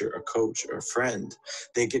teacher, a coach, or a friend,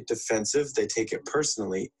 they get defensive, they take it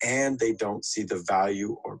personally, and they don't see the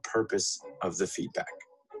value or purpose of the feedback.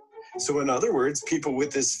 So in other words, people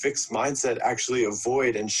with this fixed mindset actually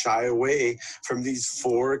avoid and shy away from these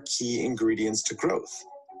 4 key ingredients to growth.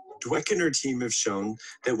 Dweck and her team have shown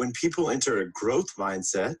that when people enter a growth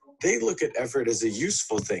mindset, they look at effort as a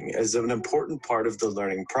useful thing, as an important part of the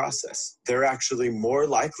learning process. They're actually more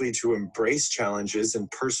likely to embrace challenges and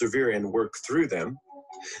persevere and work through them.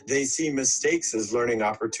 They see mistakes as learning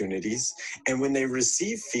opportunities, and when they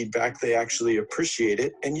receive feedback, they actually appreciate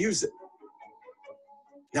it and use it.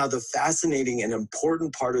 Now, the fascinating and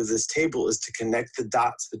important part of this table is to connect the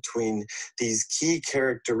dots between these key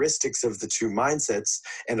characteristics of the two mindsets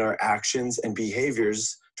and our actions and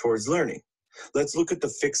behaviors towards learning. Let's look at the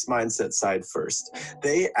fixed mindset side first.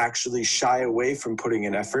 They actually shy away from putting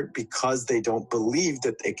in effort because they don't believe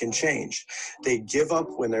that they can change. They give up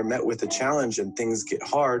when they're met with a challenge and things get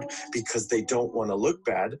hard because they don't want to look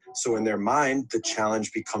bad. So in their mind, the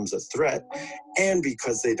challenge becomes a threat, and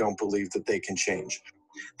because they don't believe that they can change.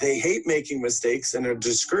 They hate making mistakes and are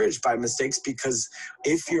discouraged by mistakes because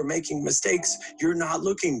if you're making mistakes, you're not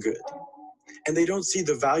looking good. And they don't see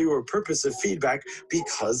the value or purpose of feedback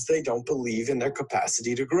because they don't believe in their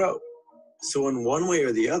capacity to grow. So in one way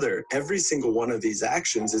or the other, every single one of these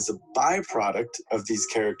actions is a byproduct of these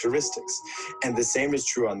characteristics. And the same is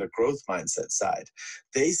true on the growth mindset side.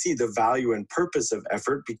 They see the value and purpose of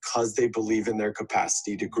effort because they believe in their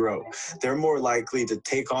capacity to grow. They're more likely to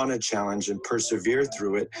take on a challenge and persevere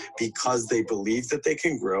through it because they believe that they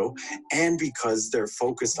can grow and because they're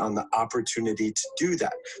focused on the opportunity to do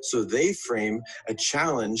that. So they frame a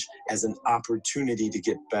challenge as an opportunity to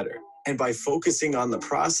get better. And by focusing on the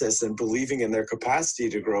process and believing in their capacity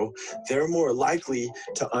to grow, they're more likely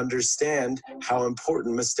to understand how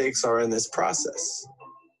important mistakes are in this process.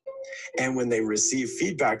 And when they receive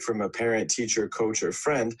feedback from a parent, teacher, coach, or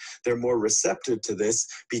friend, they're more receptive to this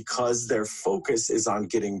because their focus is on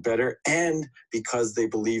getting better and because they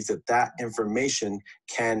believe that that information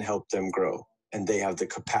can help them grow and they have the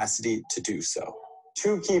capacity to do so.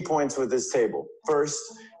 2 key points with this table. First,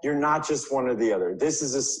 you're not just one or the other. This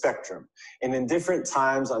is a spectrum. And in different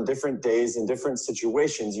times, on different days, in different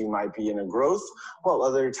situations, you might be in a growth, while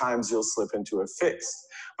other times you'll slip into a fixed.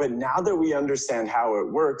 But now that we understand how it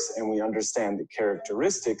works and we understand the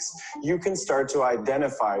characteristics, you can start to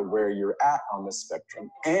identify where you're at on the spectrum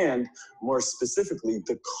and, more specifically,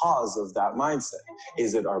 the cause of that mindset.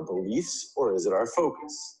 Is it our beliefs or is it our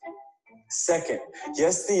focus? Second,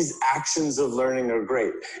 yes, these actions of learning are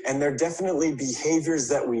great, and they're definitely behaviors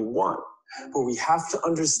that we want, but we have to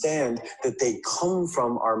understand that they come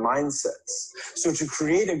from our mindsets. So to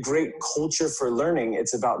create a great culture for learning,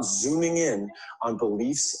 it's about zooming in on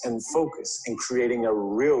beliefs and focus and creating a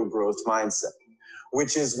real growth mindset,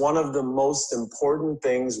 which is one of the most important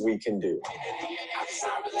things we can do.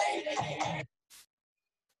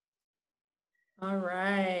 All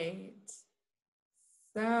right.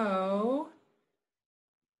 So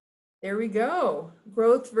there we go.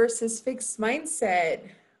 Growth versus fixed mindset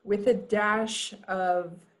with a dash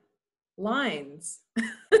of lines.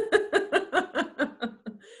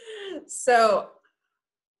 So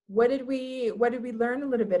what did we learn a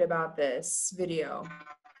little bit about this video?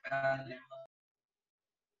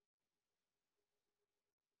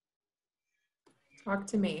 Talk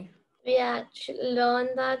to me. We actually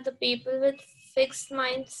learned that the people with fixed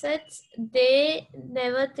mindsets, they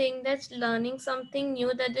never think that learning something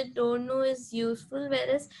new that they don't know is useful,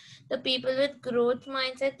 whereas the people with growth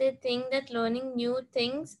mindset, they think that learning new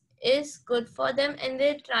things is good for them and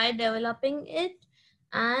they try developing it.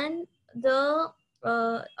 And the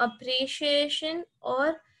appreciation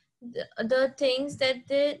or the things that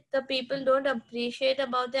the people don't appreciate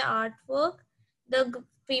about their artwork, the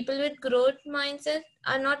people with growth mindset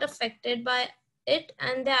are not affected by it,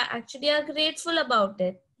 and they actually are grateful about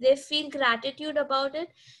it. They feel gratitude about it,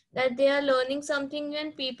 that they are learning something new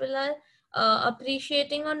and people are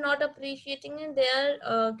appreciating or not appreciating it. They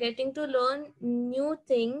are getting to learn new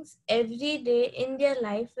things every day in their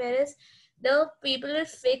life, whereas the people with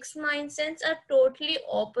fixed mindsets are totally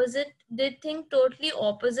opposite. They think totally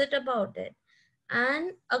opposite about it.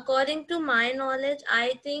 And according to my knowledge,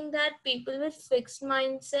 I think that people with fixed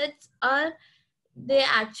mindsets they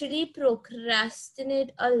actually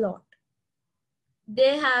procrastinate a lot.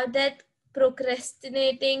 They have that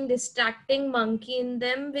procrastinating, distracting monkey in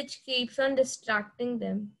them, which keeps on distracting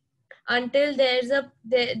them until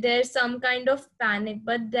there's some kind of panic.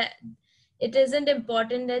 But it isn't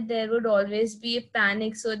important that there would always be a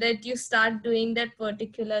panic so that you start doing that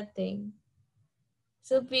particular thing.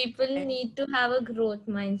 So people need to have a growth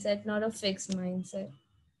mindset, not a fixed mindset.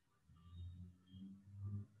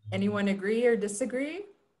 Anyone agree or disagree?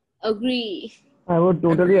 Agree. I would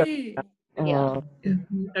totally agree. Yeah.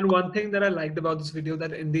 And one thing that I liked about this video,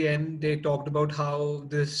 that in the end they talked about how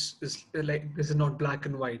this is not black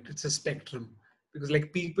and white, it's a spectrum, because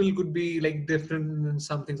like people could be like different in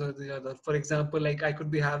some things or the other. For example, like I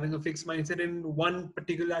could be having a fixed mindset in one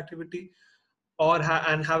particular activity, or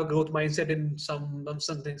and have a growth mindset in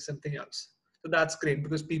something else. So that's great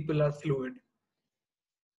because people are fluid.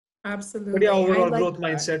 Absolutely. But yeah, overall like growth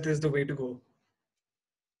mindset is the way to go.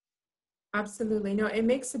 Absolutely. No, it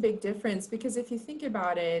makes a big difference because if you think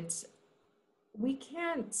about it, we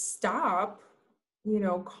can't stop,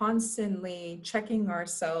 constantly checking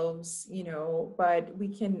ourselves, but we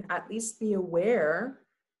can at least be aware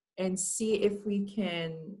and see if we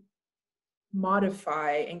can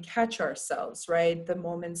modify and catch ourselves, right? The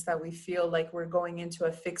moments that we feel like we're going into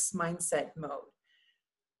a fixed mindset mode.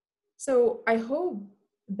 So I hope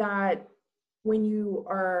that when you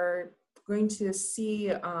are going to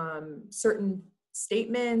see certain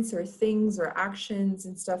statements or things or actions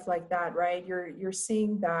and stuff like that, right? You're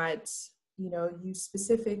seeing that, you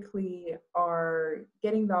specifically are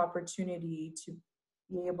getting the opportunity to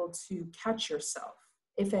be able to catch yourself,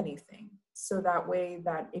 if anything. So that way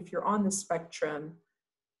that if you're on the spectrum,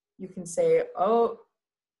 you can say, oh,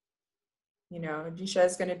 Disha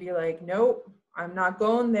is going to be like, nope, I'm not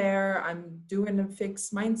going there. I'm doing a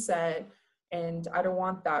fixed mindset and I don't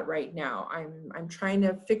want that right now. I'm trying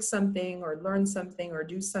to fix something or learn something or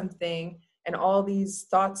do something. And all these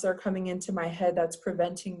thoughts are coming into my head that's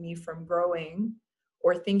preventing me from growing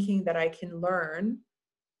or thinking that I can learn.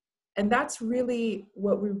 And that's really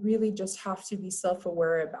what we really just have to be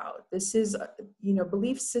self-aware about. This is,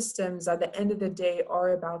 belief systems at the end of the day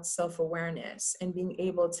are about self-awareness and being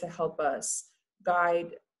able to help us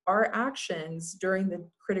guide our actions during the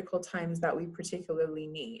critical times that we particularly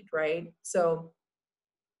need, right? So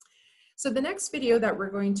the next video that we're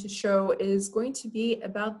going to show is going to be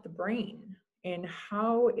about the brain and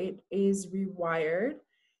how it is rewired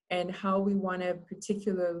and how we want to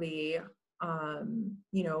particularly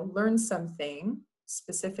learn something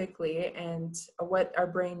specifically and what our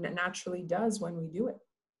brain naturally does when we do it.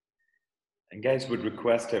 And guys, would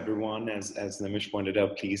request everyone, as Nimish pointed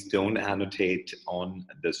out, please don't annotate on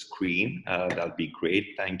the screen. That'll be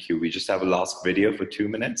great. Thank you. We just have a last video for 2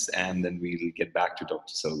 minutes and then we'll get back to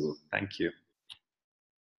Dr. Sogol. Thank you.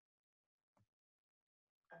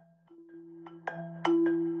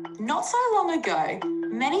 Not so long ago,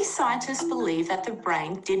 Many scientists believe that the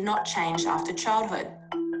brain did not change after childhood,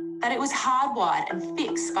 that it was hardwired and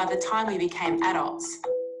fixed by the time we became adults.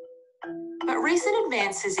 But recent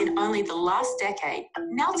advances in only the last decade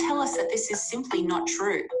now tell us that this is simply not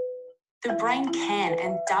true. The brain can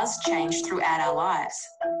and does change throughout our lives.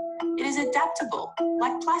 It is adaptable,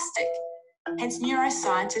 like plastic. Hence,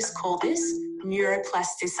 neuroscientists call this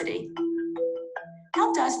neuroplasticity.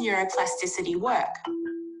 How does neuroplasticity work?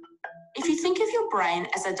 If you think of your brain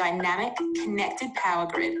as a dynamic, connected power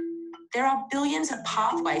grid, there are billions of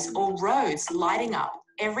pathways or roads lighting up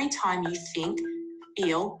every time you think,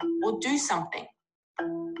 feel, or do something.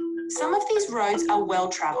 Some of these roads are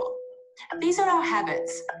well-traveled. These are our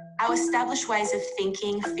habits, our established ways of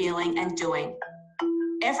thinking, feeling, and doing.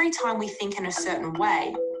 Every time we think in a certain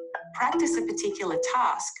way, practice a particular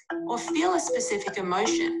task, or feel a specific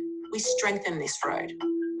emotion, we strengthen this road.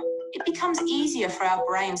 It becomes easier for our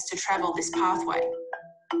brains to travel this pathway.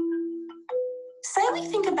 Say we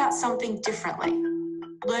think about something differently,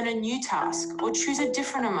 learn a new task, or choose a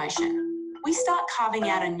different emotion. We start carving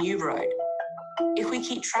out a new road. If we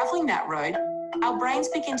keep traveling that road, our brains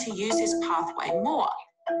begin to use this pathway more,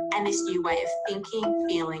 and this new way of thinking,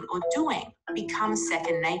 feeling, or doing becomes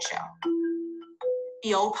second nature.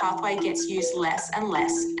 The old pathway gets used less and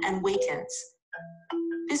less and weakens.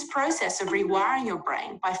 This process of rewiring your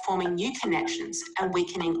brain by forming new connections and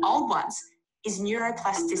weakening old ones is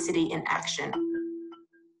neuroplasticity in action.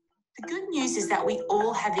 The good news is that we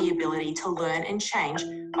all have the ability to learn and change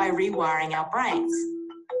by rewiring our brains.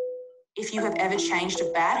 If you have ever changed a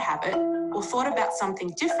bad habit or thought about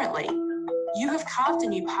something differently, you have carved a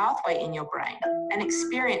new pathway in your brain and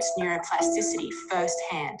experienced neuroplasticity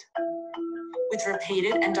firsthand. With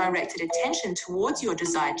repeated and directed attention towards your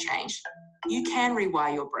desired change, you can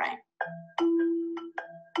rewire your brain.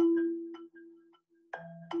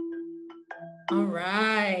 All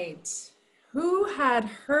right. Who had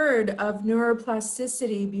heard of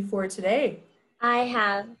neuroplasticity before today? I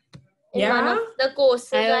have. In Yeah? one of the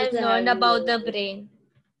courses, I've also learned have about the brain.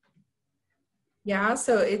 Yeah,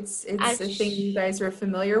 so it's a thing you guys are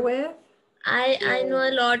familiar with? I know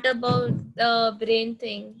a lot about the brain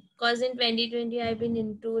thing because in 2020 I've been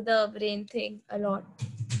into the brain thing a lot.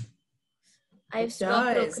 I've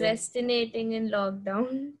stopped procrastinating in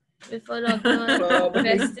lockdown. Before lockdown, I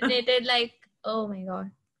procrastinated like, oh my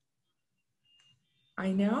god.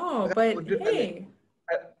 I know, but hey.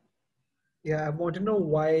 I want to know,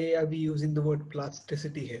 why are we using the word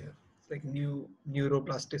plasticity here? It's like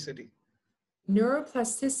neuroplasticity.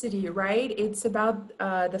 Neuroplasticity, right? It's about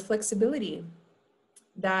the flexibility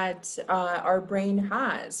that our brain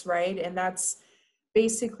has, right? And that's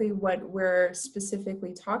basically what we're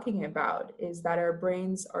specifically talking about, is that our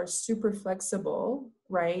brains are super flexible,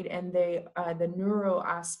 right? And they, the neuro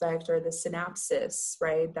aspect, or the synapses,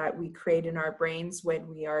 right, that we create in our brains when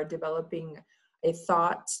we are developing a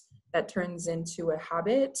thought that turns into a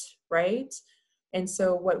habit, right? And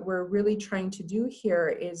so what we're really trying to do here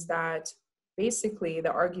is that basically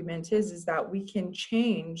the argument is that we can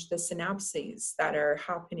change the synapses that are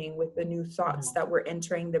happening with the new thoughts that we're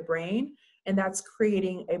entering the brain, and that's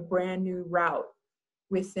creating a brand new route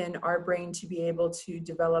within our brain to be able to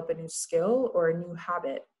develop a new skill or a new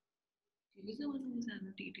habit.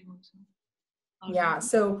 Yeah,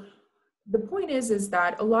 so the point is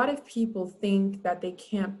that a lot of people think that they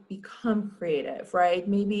can't become creative, right?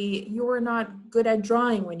 Maybe you were not good at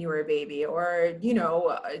drawing when you were a baby, or, you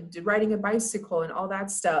know, riding a bicycle and all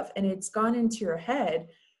that stuff. And it's gone into your head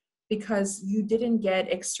because you didn't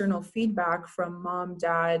get external feedback from mom,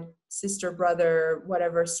 dad, sister, brother,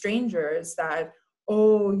 whatever, strangers that,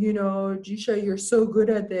 oh, you know, Jisha, you're so good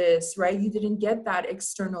at this, right? You didn't get that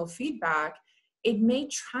external feedback. It may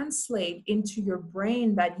translate into your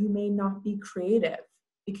brain that you may not be creative,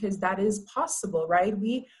 because that is possible, right?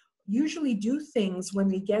 We usually do things when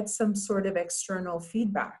we get some sort of external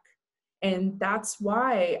feedback. And that's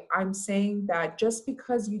why I'm saying that just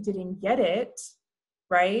because you didn't get it,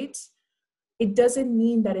 right, it doesn't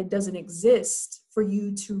mean that it doesn't exist for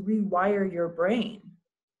you to rewire your brain.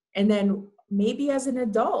 And then maybe as an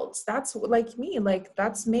adult, that's like me, like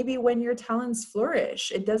that's maybe when your talents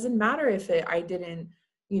flourish. It doesn't matter if I didn't,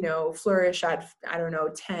 you know, flourish at, I don't know,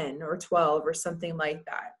 10 or 12 or something like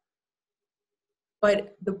that.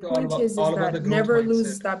 But the point is that never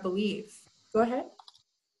lose that belief. Go ahead.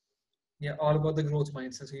 Yeah, all about the growth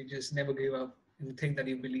mindset. So you just never give up in the thing that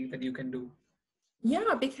you believe that you can do.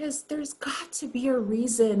 Yeah, because there's got to be a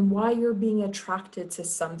reason why you're being attracted to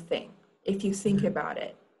something, if you think about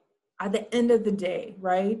it. At the end of the day,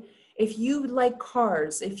 right? If you like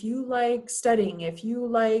cars, if you like studying, if you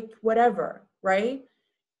like whatever, right?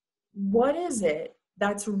 What is it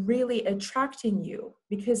that's really attracting you,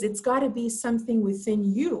 because it's got to be something within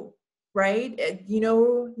you, right? You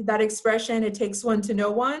know that expression, it takes one to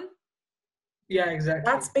know one. Yeah,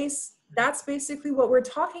 exactly. That's basically what we're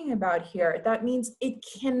talking about here. That means it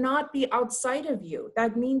cannot be outside of you.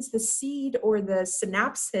 That means the seed or the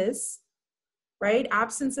synapses, right?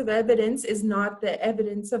 Absence of evidence is not the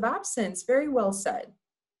evidence of absence. Very well said.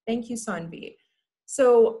 Thank you, Sanvi.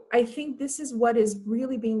 So I think this is what is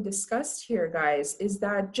really being discussed here, guys, is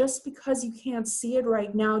that just because you can't see it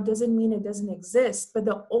right now doesn't mean it doesn't exist. But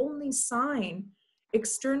the only sign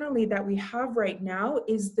externally that we have right now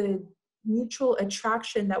is the mutual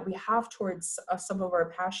attraction that we have towards some of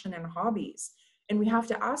our passion and hobbies. And we have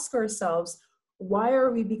to ask ourselves, why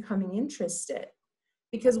are we becoming interested?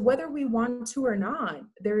 Because whether we want to or not,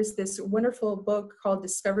 there's this wonderful book called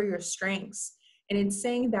Discover Your Strengths. And it's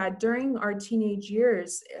saying that during our teenage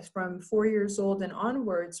years, from 4 years old and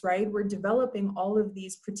onwards, right, we're developing all of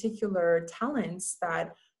these particular talents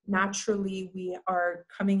that naturally we are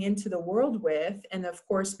coming into the world with. And of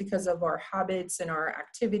course, because of our habits and our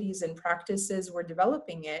activities and practices, we're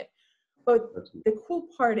developing it. But the cool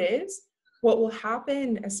part is what will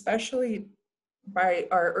happen, especially by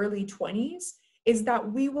our early 20s, is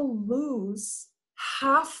that we will lose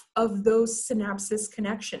half of those synapses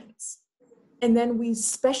connections. And then we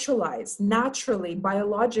specialize naturally,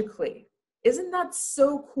 biologically. Isn't that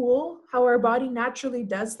so cool how our body naturally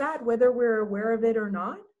does that, whether we're aware of it or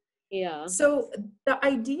not? Yeah. So the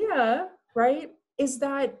idea, right, is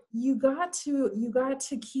that you got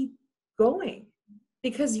to keep going,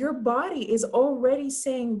 because your body is already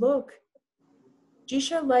saying, look,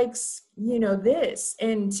 Jisha likes, you know, this,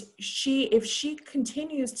 and if she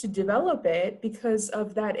continues to develop it because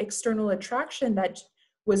of that external attraction that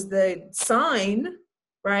was the sign,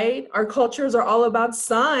 right? Our cultures are all about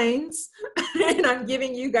signs, and I'm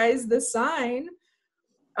giving you guys the sign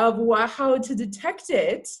of how to detect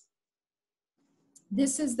it.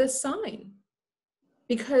 This is the sign.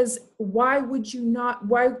 Because why would you not,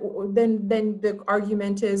 then the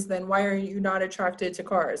argument is, then why are you not attracted to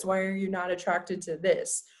cars? Why are you not attracted to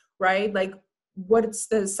this, right? Like, what's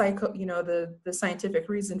the the scientific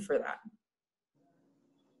reason for that?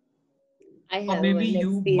 Or maybe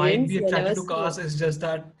you might be attracted to cars, it's just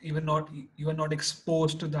that you are not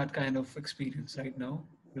exposed to that kind of experience right now.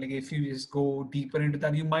 Like if you just go deeper into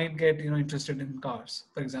that, you might get, interested in cars,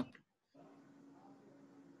 for example.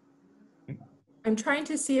 I'm trying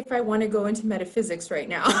to see if I want to go into metaphysics right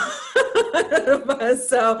now.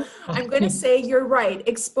 So I'm going to say you're right.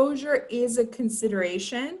 Exposure is a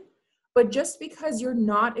consideration, but just because you're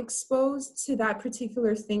not exposed to that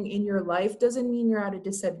particular thing in your life doesn't mean you're at a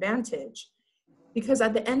disadvantage. Because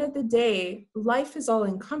at the end of the day, life is all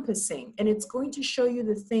encompassing, and it's going to show you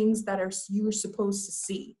the things that you're supposed to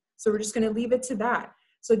see. So we're just going to leave it to that.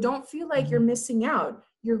 So don't feel like you're missing out.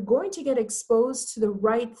 You're going to get exposed to the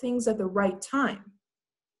right things at the right time.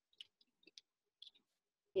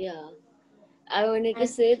 Yeah. I wanted to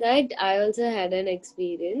say that I also had an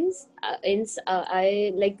experience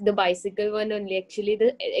I like the bicycle one only, actually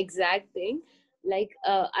the exact thing. Like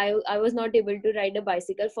I was not able to ride a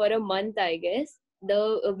bicycle for a month, I guess,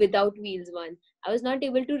 the without wheels one. I was not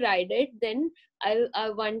able to ride it. Then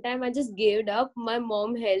I one time I just gave up. My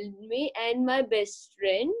mom held me, and my best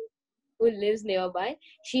friend who lives nearby,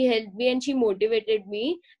 she helped me and she motivated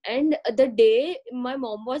me. And the day my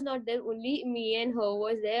mom was not there, only me and her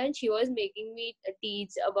was there, and she was making me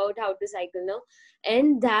teach about how to cycle now.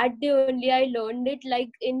 And that day only I learned it, like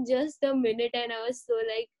in just a minute. And I was so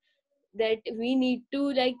like, that we need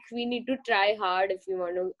to try hard if we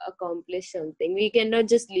want to accomplish something. We cannot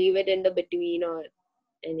just leave it in the between or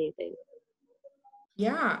anything.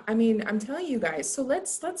 Yeah, I mean, I'm telling you guys. So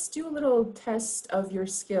let's do a little test of your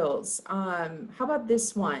skills. How about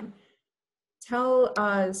this one? Tell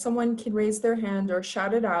someone can raise their hand or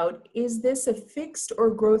shout it out. Is this a fixed or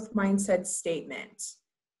growth mindset statement?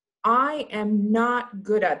 I am not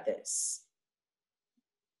good at this.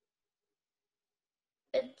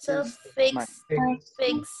 It's a fixed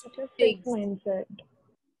mindset.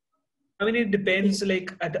 I mean, it depends.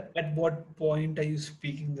 Like at what point are you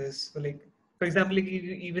speaking this? So like, for example, like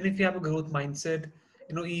even if you have a growth mindset,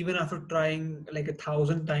 even after trying like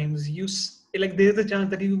 1,000 times, like there's a chance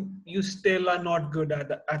that you still are not good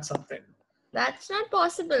at something. That's not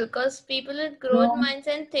possible, because people with growth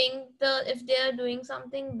mindset think if they are doing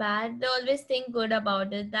something bad, they always think good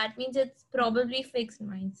about it. That means it's probably fixed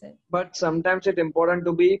mindset. But sometimes it's important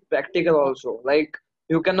to be practical also. Like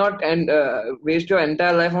you cannot waste your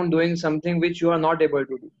entire life on doing something which you are not able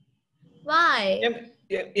to do. Why?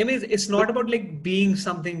 yeah, I mean, it's not about like being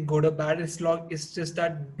something good or bad. It's just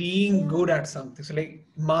that being good at something. So like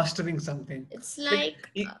mastering something. It's like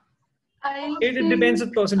I It think depends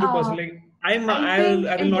on person to person. Like I will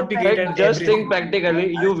it not be great depends. Like at just think everything.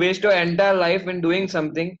 practically, you waste your entire life in doing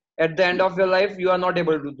something. At the end of your life, you are not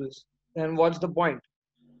able to do this. Then what's the point?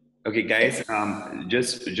 Okay, guys,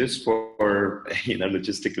 just for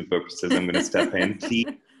logistical purposes, I'm going to step in.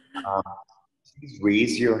 Um, Please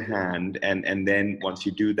raise your hand, and then once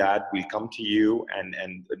you do that, we'll come to you. And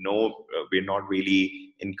no, we're not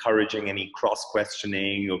really encouraging any cross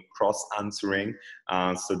questioning or cross answering.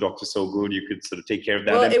 So, Dr. Sogol, you could sort of take care of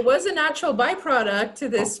that. Well, it was a natural byproduct to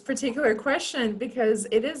this particular question because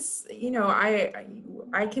it is,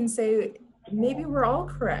 I can say maybe we're all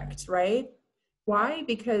correct, right? Why?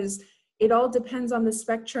 Because it all depends on the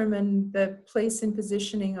spectrum and the place and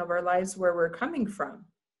positioning of our lives where we're coming from.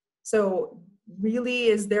 So really,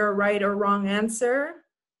 is there a right or wrong answer?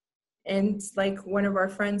 And like one of our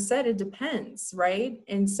friends said, it depends, right?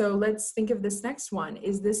 And so let's think of this next one.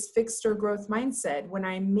 Is this fixed or growth mindset? When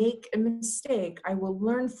I make a mistake, I will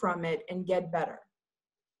learn from it and get better.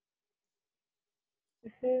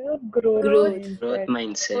 This is a growth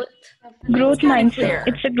mindset. Growth mindset. Clear.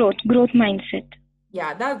 It's a growth mindset.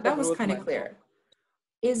 Yeah, that was kind of clear.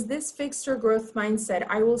 Is this fixed or growth mindset?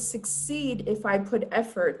 I will succeed if I put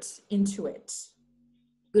effort into it.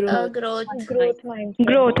 growth mindset.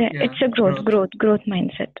 Growth. Yeah, It's a growth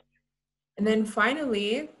mindset. And then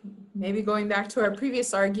finally, maybe going back to our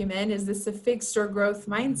previous argument, is this a fixed or growth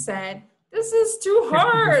mindset? This is too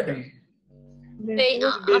hard.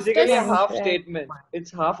 It's basically a half statement.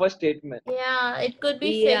 It's half a statement. Yeah, it could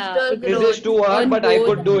be Yeah, fixed or This growth. is too hard, but I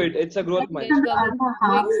could do it. It's a growth It mindset. can come in fixed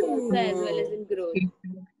also as well as in growth.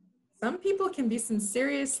 Some people can be some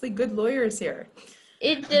seriously good lawyers here.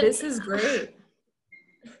 It This is great.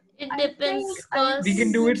 It depends because We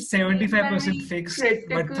can do it 75% fixed,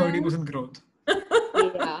 but critical. 30% growth.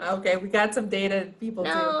 Yeah. Okay, we got some data people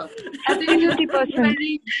no, too. I think you're 50%.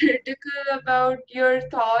 very critical about your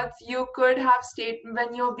thoughts. You could have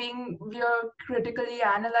when you're critically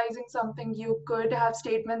analyzing something, you could have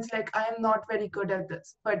statements like, I am not very good at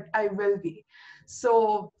this, but I will be.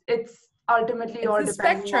 So it's ultimately all It's a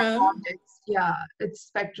depending on spectrum. context. Yeah, it's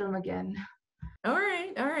spectrum again. All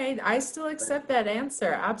right. I still accept that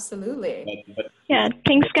answer. Absolutely. Yeah,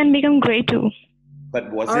 things can become gray too. But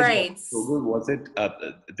was All it, right. Sogol, was it,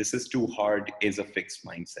 this is too hard is a fixed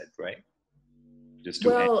mindset, right? Just to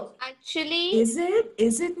Well, actually, is it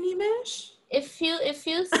Nimesh? if you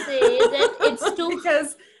say that it's too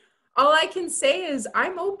Because all I can say is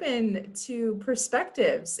I'm open to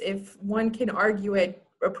perspectives if one can argue it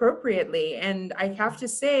appropriately. And I have to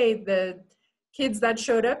say the kids that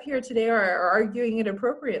showed up here today are arguing it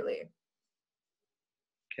appropriately.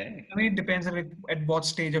 Okay. I mean, it depends on like, at what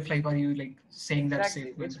stage of life are you like saying that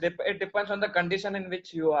Exactly. statement. It depends on the condition in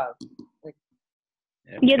which you are. Like,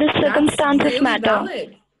 Yeah, the circumstances That's really matter.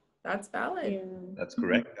 valid. That's valid. Yeah. That's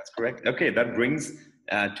correct. Okay, that brings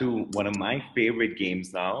to one of my favorite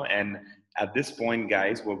games now. And at this point,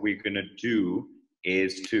 guys, what we're going to do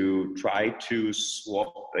is to try to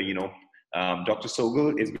swap, Dr.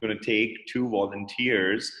 Sogol is going to take two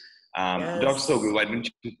volunteers. Yes. Dr. Sogol, why don't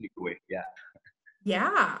you take away? Yeah.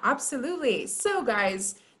 Yeah, absolutely. So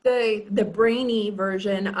guys, the brainy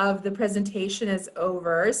version of the presentation is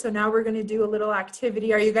over. So now we're going to do a little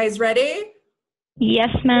activity. Are you guys ready?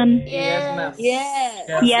 Yes, ma'am. yes, ma'am.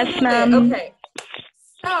 Yes. Yes, ma'am. Okay.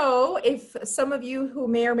 So if some of you who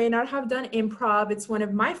may or may not have done improv, it's one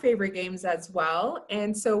of my favorite games as well.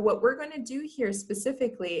 And so what we're going to do here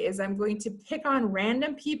specifically is I'm going to pick on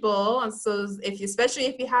random people. So especially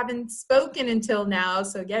if you haven't spoken until now,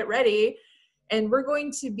 so get ready. And we're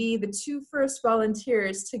going to be the two first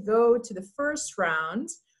volunteers to go to the first round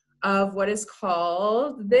of what is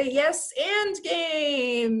called the Yes and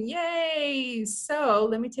Game. Yay! So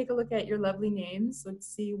let me take a look at your lovely names. Let's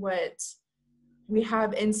see what we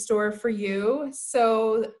have in store for you.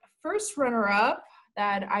 So first runner-up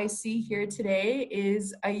that I see here today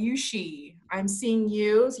is Ayushi. I'm seeing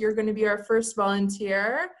you. So you're going to be our first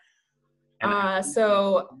volunteer.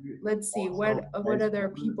 So let's see what other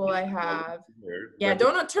people I have. Yeah,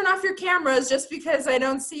 don't turn off your cameras just because I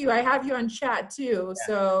don't see you. I have you on chat too,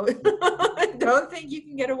 so don't think you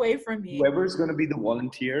can get away from me. Whoever's going to be the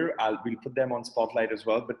volunteer, we'll put them on spotlight as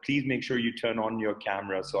well. But please make sure you turn on your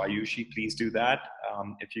camera. So Ayushi, please do that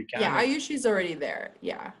if you can. Yeah, Ayushi's already there.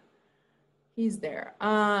 Yeah, he's there.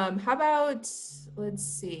 How about, let's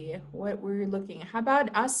see what we're looking at. How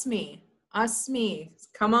about Asmi? Asmi,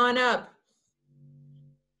 come on up.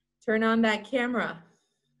 Turn on that camera.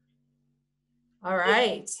 All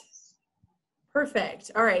right.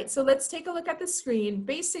 Perfect. All right, so let's take a look at the screen.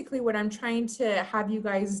 Basically, what I'm trying to have you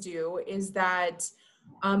guys do is that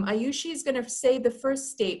Ayushi is going to say the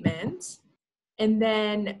first statement, and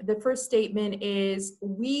then the first statement is,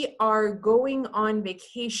 we are going on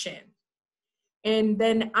vacation. And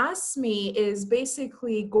then Asmi is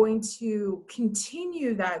basically going to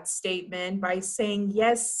continue that statement by saying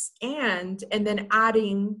yes and then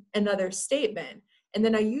adding another statement. And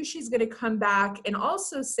then Ayushi is going to come back and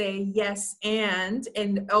also say yes and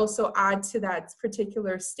also add to that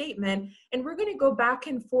particular statement. And we're going to go back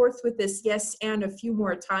and forth with this yes and a few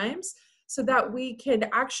more times so that we can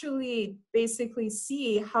actually basically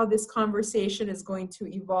see how this conversation is going to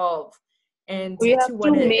evolve and to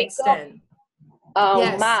what extent.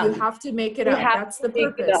 Yes, you have to make it up. That's the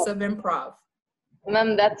purpose of improv.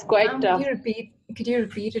 Ma'am, that's quite tough. Could you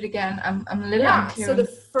repeat it again? I'm a little unclear. So the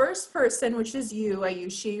first person, which is you,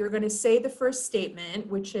 Ayushi, you're going to say the first statement,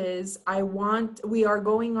 which is, we are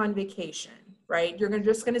going on vacation, right? You're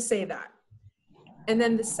just going to say that. And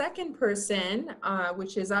then the second person,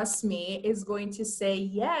 which is Asmi, is going to say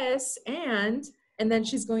yes, and then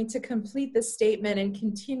she's going to complete the statement and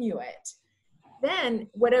continue it. Then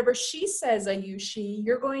whatever she says, Ayushi,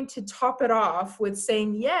 you're going to top it off with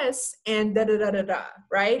saying yes and da-da-da-da-da,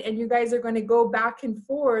 right? And you guys are going to go back and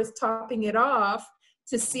forth topping it off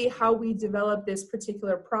to see how we develop this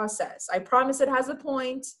particular process. I promise it has a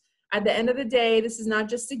point. At the end of the day, this is not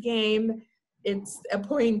just a game. It's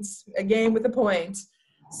a game with a point.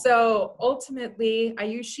 So ultimately,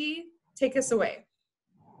 Ayushi, take us away.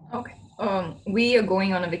 Okay. We are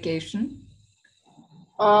going on a vacation.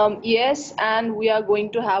 Yes, and we are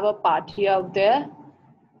going to have a party out there.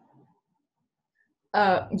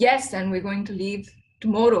 Yes, and we're going to leave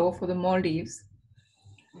tomorrow for the Maldives.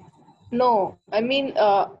 No, I mean,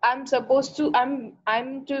 I'm supposed to.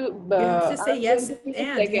 I'm to. You have to say yes and.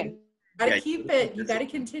 You gotta keep it. You gotta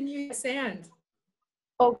continue yes and.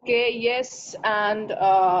 Okay. Yes and.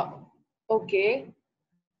 Okay.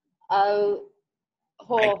 I'll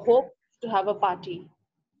hope to have a party.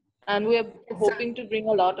 And we're hoping to bring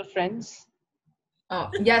a lot of friends.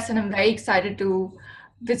 Yes, and I'm very excited to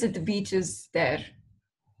visit the beaches there.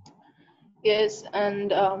 Yes,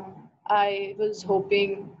 and I was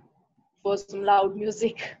hoping for some loud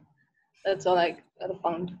music. That's all I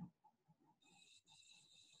found.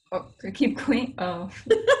 Okay, keep going. I'm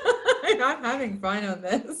having fun on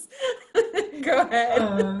this. Go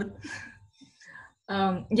ahead.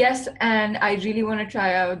 Yes, and I really want to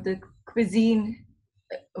try out the cuisine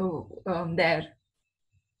there.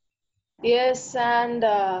 Yes, and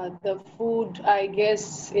the food, I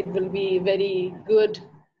guess it will be very good,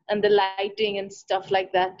 and the lighting and stuff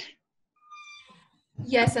like that.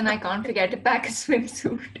 Yes, and I can't forget to pack a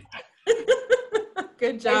swimsuit.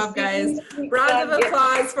 Good job, guys. Round of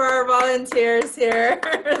applause for our volunteers here.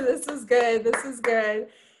 This is good. This is good.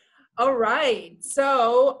 All right.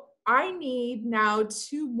 So I need now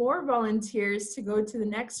 2 more volunteers to go to the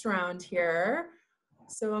next round here.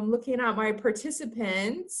 So I'm looking at my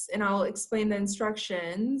participants and I'll explain the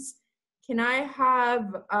instructions. Can I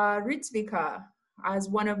have Ritvika as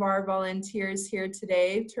one of our volunteers here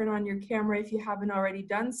today? Turn on your camera if you haven't already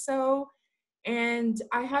done so. And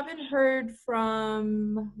I haven't heard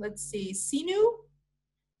from, let's see, Sinu?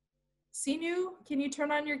 Sinu, can you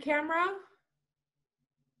turn on your camera?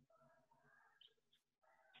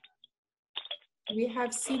 Do we have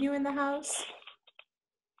Sinu in the house?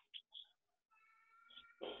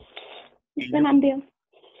 Yes, I'm there.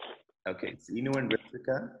 Okay, Sinu and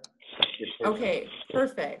Ritvika. Okay,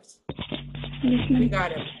 perfect. Yes, we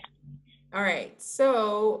got him. All right,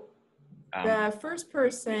 so the first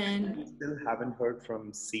person. I still haven't heard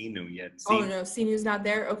from Sinu yet. Oh no, Sinu's not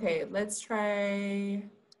there? Okay, let's try,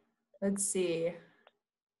 let's see.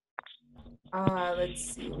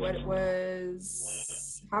 Let's see, what it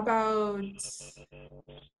was, how about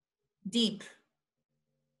Deep?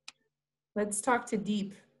 Let's talk to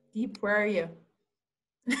Deep. Deep, where are you?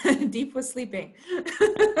 Deep was sleeping.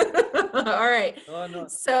 All right. Oh, no.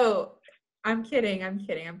 So I'm kidding. I'm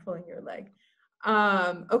pulling your leg.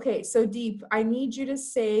 Okay, so Deep, I need you to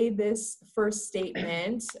say this first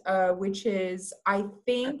statement, which is, I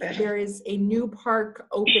think there is a new park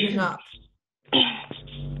opening up.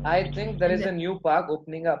 I think there is a new park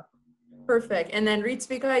opening up. Perfect. And then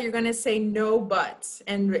Ritvika, you're going to say no but,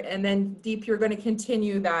 and then Deep, you're going to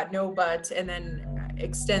continue that no but, and then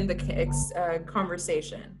extend the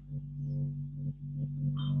conversation.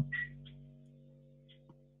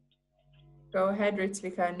 Go ahead,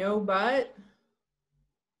 Ritvika. No but.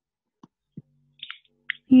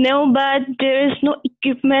 No, but there is no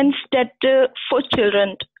equipment that for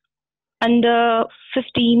children under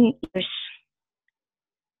 15 years.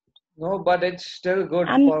 No, but it's still good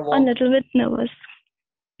I'm for a walk. little bit nervous.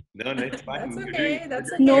 No, no, it's fine. That's okay.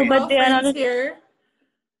 That's okay. No, We're but all they are friends not. here.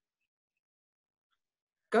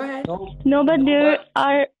 Go ahead. No, but there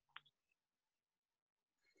are.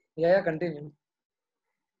 Yeah, continue.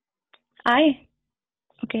 Okay.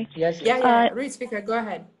 Yes, Yeah, yes. yeah. Ritvika, go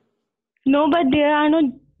ahead. No, but there are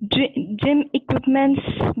no gym equipments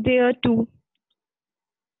there too.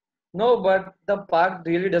 No, but the park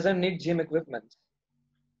really doesn't need gym equipment.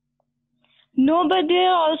 No, but there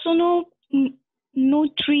are also no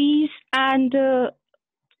trees and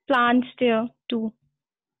plants there too.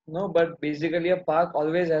 No, but basically a park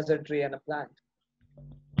always has a tree and a plant.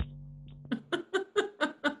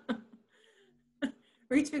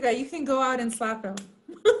 Ritvika, you can go out and slap him.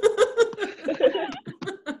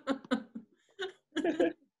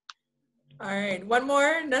 All right, one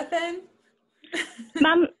more, nothing?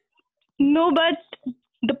 Ma'am, no, but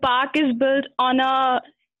the park is built on a,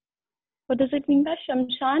 what does it mean by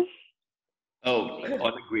Shamshan? Oh,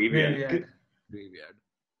 on a graveyard. Graveyard.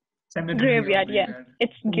 Graveyard, yeah.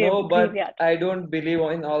 It's No, but graveyard. I don't believe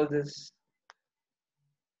in all this.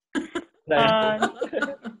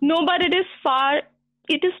 No, but it is far.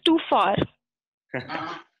 It is too far.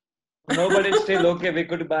 No, but it's still okay. We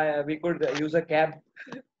could use a cab.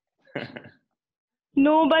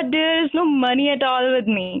 No, but there is no money at all with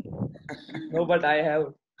me. No, but I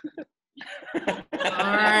have. All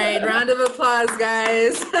right, round of applause,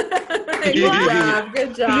 guys. Good job,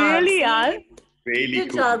 good job. Really, yaar? Really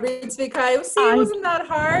good cool. job, Ritvika. See, it wasn't that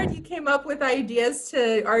hard. You came up with ideas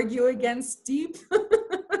to argue against Deep.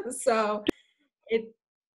 So,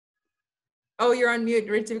 oh, you're on mute,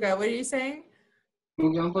 Ritvika. What are you saying? All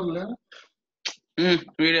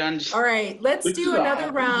right, let's do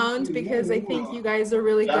another round because I think you guys are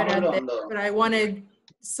really good at this, but I want to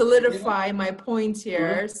solidify my point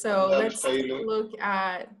here. So let's take a look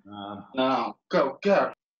at,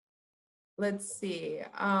 let's see,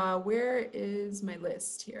 where is my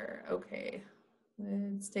list here? Okay,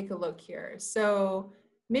 let's take a look here. So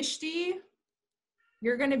Mishti,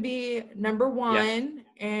 you're going to be number one,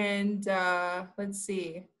 and let's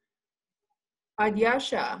see,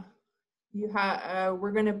 Adyasha,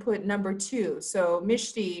 we're gonna put number two. So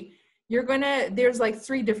Mishti, there's like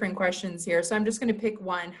 3 different questions here. So I'm just gonna pick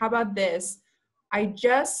one. How about this? I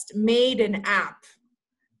just made an app.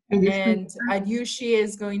 And Adyushi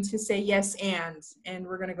is going to say yes and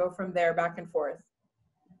we're gonna go from there back and forth.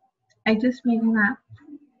 I just made an app.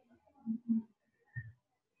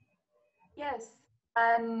 Yes,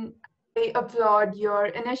 and I applaud your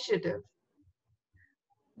initiative.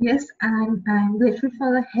 Yes, and I'm grateful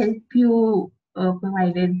for the help you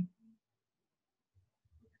provided.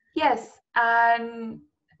 Yes, and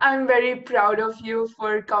I'm very proud of you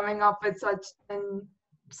for coming up with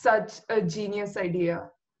such a genius idea.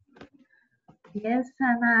 Yes,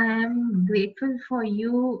 and I'm grateful for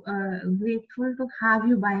you, grateful to have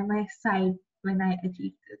you by my side when I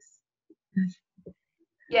achieve this.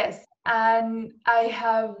 Yes, and I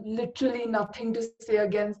have literally nothing to say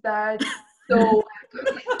against that. So,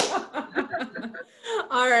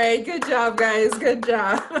 all right, good job, guys. Good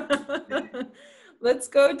job. Let's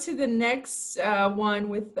go to the next one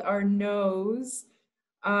with our nose.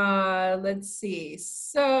 Let's see.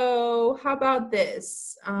 So how about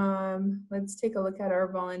this? Let's take a look at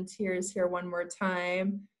our volunteers here one more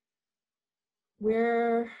time.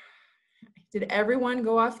 Where did everyone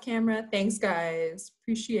go off camera? Thanks, guys.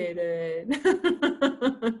 Appreciate it.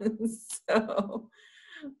 So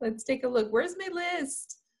let's take a look. Where's my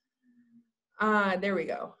list? There we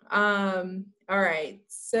go. All right.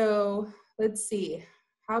 So let's see.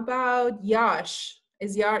 How about Yash?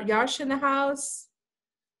 Is Yash in the house?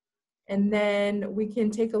 And then we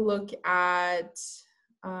can take a look at,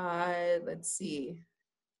 let's see.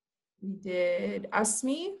 We did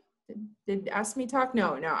Asmi. Did Asmi talk?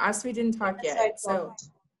 No, Asmi didn't talk yet. So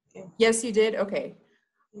yes, you did. Okay.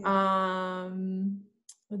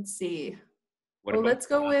 Let's see. Well, let's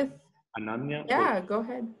go with Ananya. Yeah, go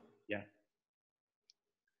ahead. Yeah.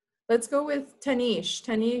 Let's go with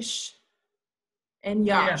Tanish and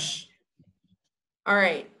Yash. All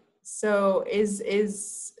right. So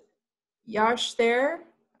is Yash there?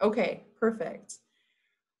 Okay, perfect.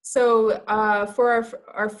 So for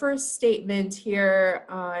our first statement here,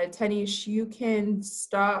 Tanish, you can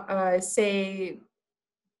stop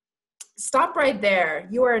right there.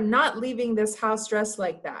 You are not leaving this house dressed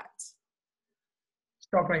like that.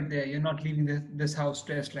 Stop right there. You're not leaving this house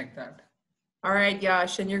dressed like that. All right,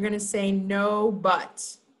 Yash, and you're going to say no,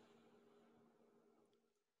 but.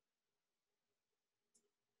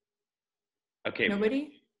 Okay.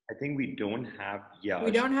 Nobody? I think we don't have Yash.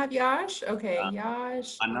 We don't have Yash? Okay,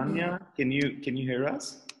 Yash. Ananya, can you hear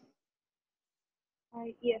us?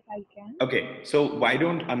 Yes, I can. Okay, so why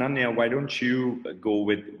don't you go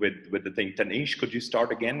with the thing? Tanish, could you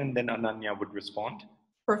start again and then Ananya would respond?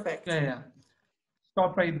 Perfect. Yeah.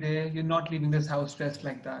 Stop right there. You're not leaving this house dressed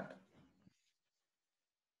like that.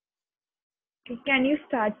 Can you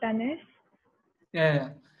start, Tanish? Yeah.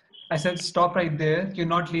 I said stop right there. You're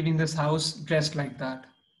not leaving this house dressed like that.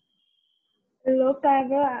 Look,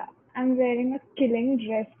 I'm wearing a killing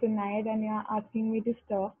dress tonight and you're asking me to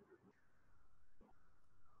stop.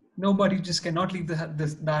 Nobody just cannot leave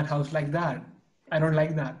that house like that. I don't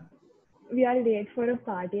like that. We are late for a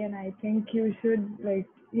party and I think you should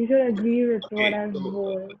agree with what I've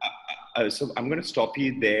wore. So I'm going to stop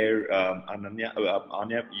you there, Ananya.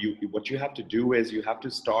 Anya, what you have to do is you have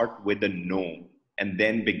to start with a no and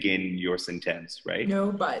then begin your sentence, right?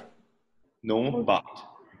 No, but. No, okay. but.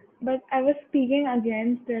 But I was speaking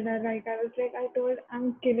against it. I told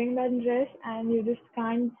I'm killing that dress and you just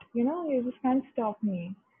can't stop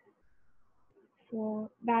me.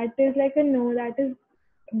 So that is like a no, that is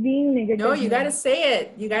being negative. No, you got to say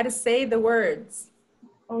it. You got to say the words.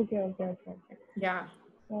 Okay. Yeah.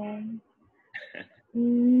 No.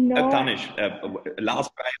 Tanish,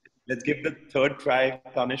 last try. Let's give the third try.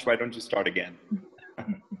 Tanish, why don't you start again?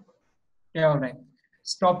 Yeah, all right.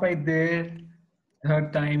 Stop right there.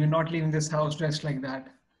 Third time. You're not leaving this house dressed like that.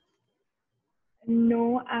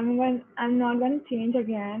 No, I'm not going to change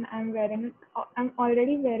again. I'm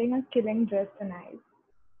already wearing a killing dress tonight.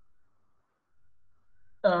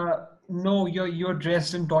 No, you're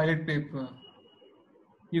dressed in toilet paper.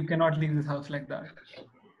 You cannot leave this house like that.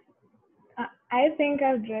 I think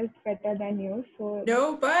I've dressed better than you, so.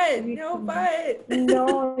 No, but. No,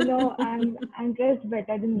 I'm dressed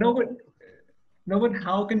better than you. No, but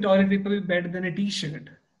how can toilet paper be better than a t-shirt?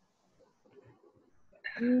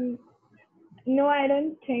 No, I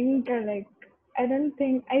don't think I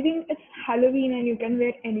think it's Halloween and you can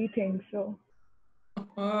wear anything, so.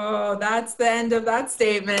 Oh, that's the end of that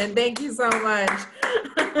statement. Thank you so much.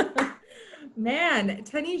 Man,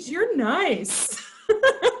 Tanish, you're nice.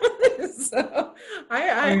 So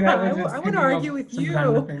I want to argue with you.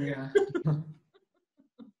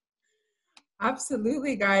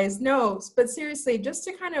 Absolutely, guys. No, but seriously, just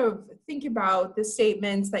to kind of think about the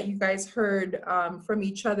statements that you guys heard from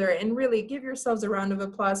each other and really give yourselves a round of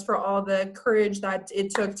applause for all the courage that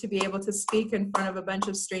it took to be able to speak in front of a bunch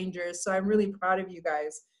of strangers. So I'm really proud of you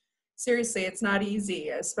guys. Seriously, it's not easy,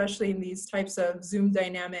 especially in these types of Zoom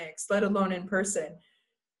dynamics, let alone in person.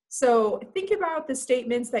 So think about the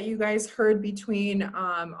statements that you guys heard between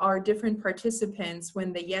our different participants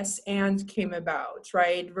when the yes and came about,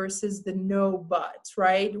 right? Versus the no but,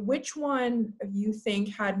 right? Which one you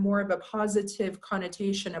think had more of a positive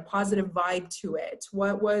connotation, a positive vibe to it?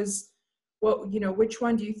 Which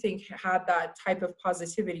one do you think had that type of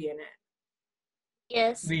positivity in it?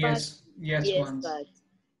 Yes, but.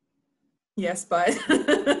 Yes, but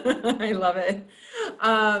I love it.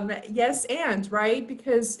 Yes, and right,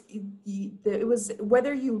 because it was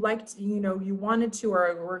whether you liked, you wanted to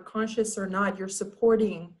or were conscious or not, you're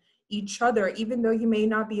supporting each other, even though you may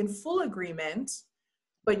not be in full agreement,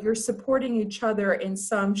 but you're supporting each other in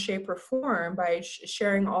some shape or form by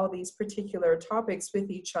sharing all these particular topics with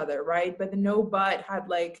each other, right? But the no but had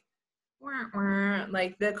like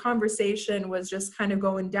the conversation was just kind of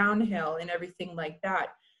going downhill and everything like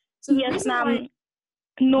that. So yes, ma'am.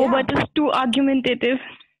 No, but it's too argumentative.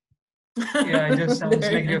 Yeah, it just sounds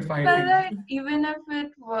like you're fighting. But even if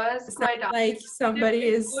it was quite like somebody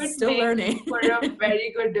is still learning for a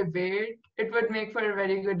very good debate, it would make for a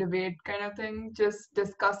very good debate kind of thing. Just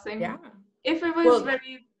discussing. Yeah. If it was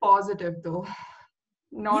very positive, though,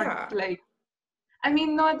 not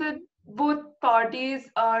not that both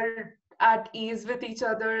parties are at ease with each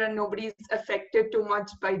other and nobody's affected too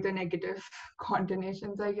much by the negative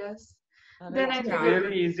connotations, I guess. And then it's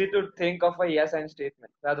really easy to think of a yes and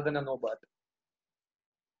statement rather than a no but.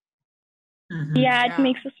 Yeah, it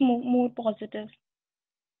makes us more positive.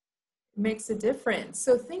 Makes a difference.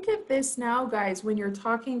 So think of this now, guys, when you're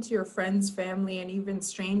talking to your friends, family, and even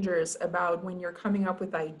strangers about when you're coming up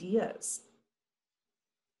with ideas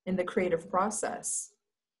in the creative process.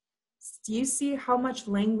 Do you see how much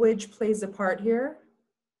language plays a part here?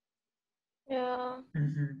 Yeah.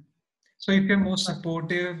 So if you're more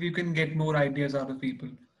supportive, you can get more ideas out of people.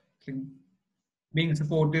 Being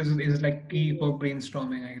supportive is like key for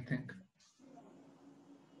brainstorming, I think.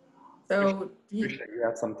 So you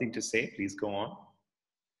have something to say? Please go on.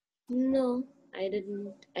 No, I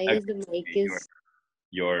didn't. I guess the mic is...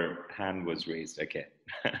 Your hand was raised. Okay,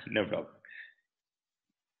 no problem.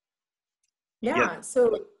 Yeah,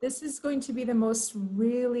 so this is going to be the most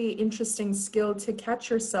really interesting skill to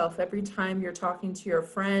catch yourself every time you're talking to your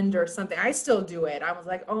friend or something. I still do it. I was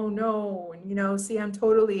like, oh no, and you know, see, I'm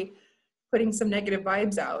totally putting some negative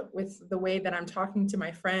vibes out with the way that I'm talking to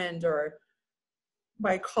my friend or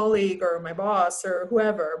my colleague or my boss or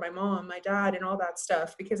whoever, my mom, my dad, and all that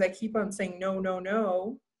stuff, because I keep on saying no, no,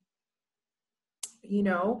 no, you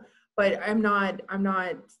know, but I'm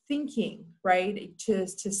not thinking, right, to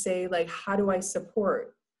say like, how do I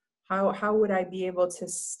support, how would I be able to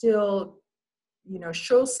still, you know,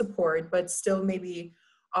 show support but still maybe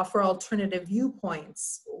offer alternative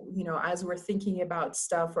viewpoints, you know, as we're thinking about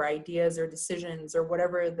stuff or ideas or decisions or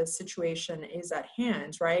whatever the situation is at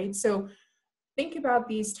hand, right? So think about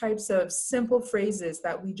these types of simple phrases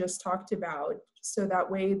that we just talked about, so that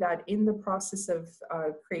way that in the process of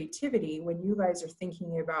creativity, when you guys are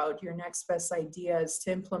thinking about your next best ideas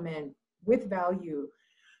to implement with value,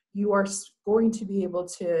 you are going to be able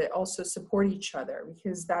to also support each other,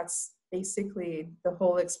 because that's basically the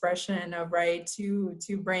whole expression of, right, two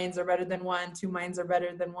brains are better than one, two minds are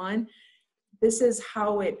better than one. This is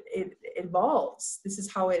how it evolves. This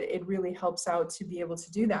is how it really helps out to be able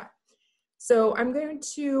to do that. So I'm going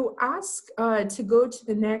to ask to go to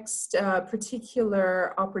the next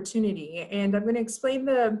particular opportunity, and I'm going to explain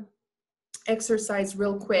the exercise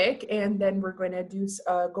real quick, and then we're going to do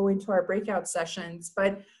go into our breakout sessions.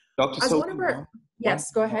 But Dr. as one of our,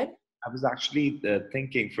 yes, go ahead. I was actually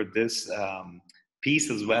thinking for this piece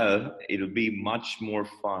as well, it'll be much more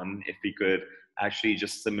fun if we could actually,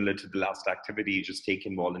 just similar to the last activity, just take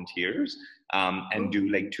in volunteers and do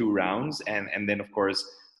like 2 rounds, and then of course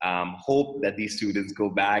hope that these students go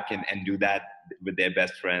back and do that with their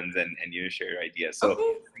best friends and you know, share ideas. So I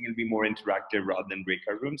think it'll be more interactive rather than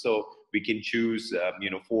breakout room. So we can choose you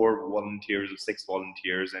know, 4 volunteers or 6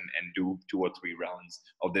 volunteers and do 2 or 3 rounds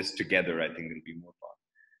of this together. I think it'll be more fun.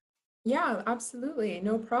 Yeah, absolutely,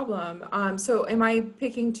 no problem. So am I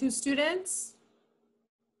picking 2 students?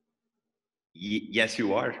 Yes,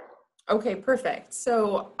 you are. Okay, perfect.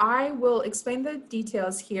 So I will explain the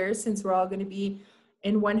details here, since we're all going to be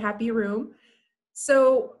in one happy room.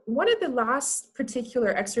 So one of the last particular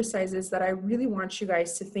exercises that I really want you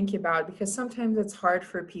guys to think about, because sometimes it's hard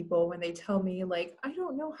for people when they tell me like, I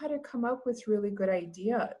don't know how to come up with really good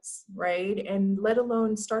ideas, right? And let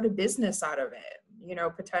alone start a business out of it, you know,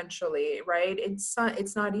 potentially, right? It's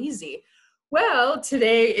not easy. Well,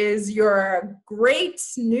 today is your great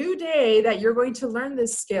new day that you're going to learn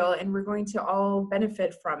this skill, and we're going to all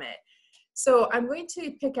benefit from it. So I'm going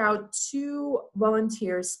to pick out 2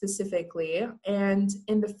 volunteers specifically, and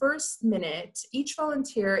in the first minute, each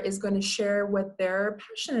volunteer is going to share what they're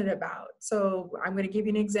passionate about. So I'm going to give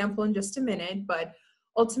you an example in just a minute, but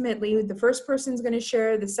ultimately the first person's going to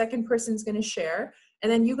share, the second person's going to share,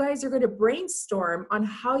 and then you guys are going to brainstorm on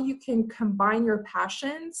how you can combine your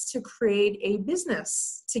passions to create a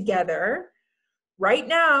business together right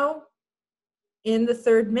now in the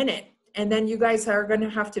 3rd minute. And then you guys are going to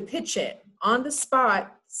have to pitch it on the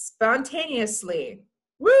spot, spontaneously.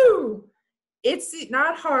 Woo! It's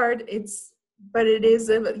not hard, but it is,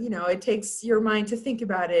 you know, it takes your mind to think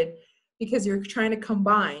about it, because you're trying to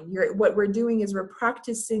combine. What we're doing is we're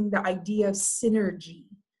practicing the idea of synergy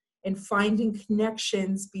and finding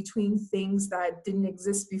connections between things that didn't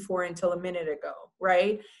exist before until a minute ago,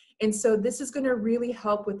 right? And so this is going to really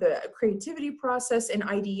help with the creativity process and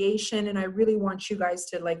ideation. And I really want you guys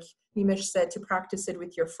to, like Nimish said, to practice it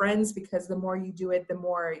with your friends, because the more you do it, the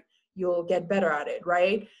more you'll get better at it,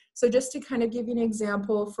 right? So just to kind of give you an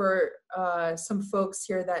example for some folks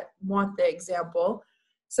here that want the example.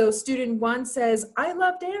 So student 1 says, I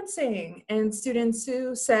love dancing. And student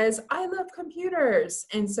 2 says, I love computers.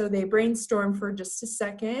 And so they brainstorm for just a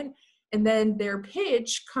second. And then their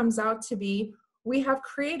pitch comes out to be, we have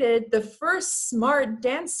created the first smart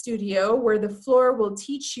dance studio where the floor will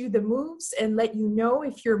teach you the moves and let you know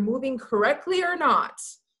if you're moving correctly or not,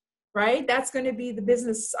 right? That's going to be the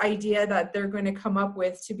business idea that they're going to come up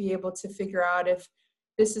with to be able to figure out if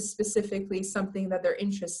this is specifically something that they're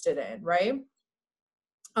interested in, right?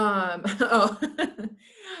 Oh,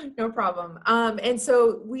 no problem. And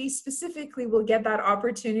so we specifically will get that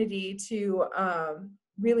opportunity to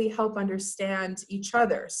really help understand each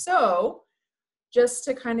other. So just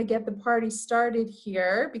to kind of get the party started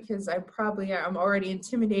here, because I'm already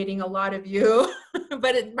intimidating a lot of you,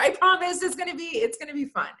 but I promise it's going to be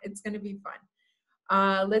fun. It's going to be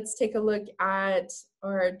fun. Let's take a look at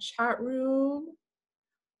our chat room.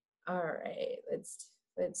 All right,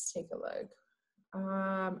 let's take a look.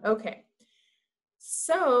 Okay,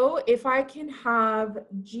 so if I can have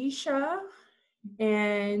Jisha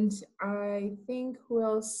And I think who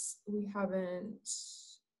else we haven't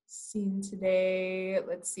seen today.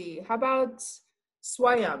 Let's see. How about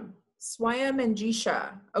Swayam? Swayam and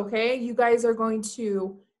Jisha. Okay, you guys are going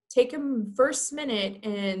to take a first minute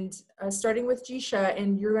and starting with Jisha,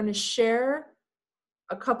 and you're going to share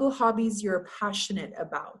a couple hobbies you're passionate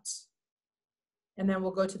about. And then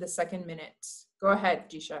we'll go to the second minute. Go ahead,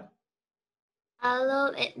 Jisha. I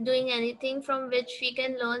love doing anything from which we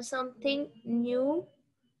can learn something new.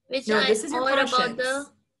 Which no, this is your passions. About the,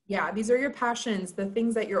 yeah, these are your passions, the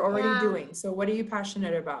things that you're already doing. So what are you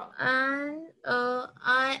passionate about? And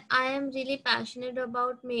I am really passionate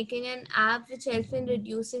about making an app which helps in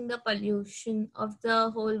reducing the pollution of the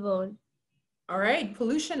whole world. All right,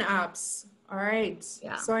 pollution apps. All right.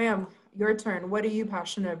 Yeah. So I am your turn. What are you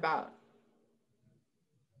passionate about?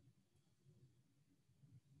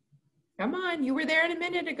 Come on, you were there a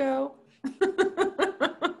minute ago.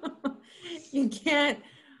 You can't.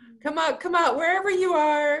 Come out, wherever you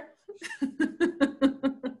are.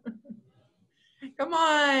 Come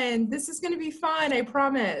on, this is going to be fun, I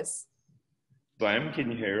promise. Swayam,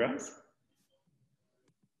 can you hear us?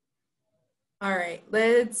 All right,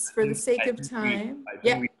 let's, for the sake of time. I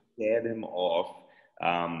think we scared him off.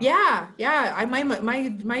 Yeah,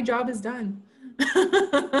 my job is done.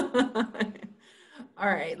 All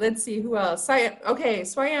right, let's see who else. Okay,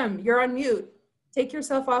 Swayam, you're on mute. Take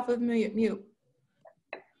yourself off of mute.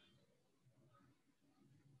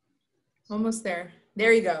 Almost there.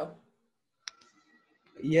 There you go.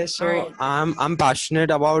 Yes, so I'm passionate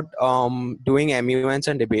about doing MUNs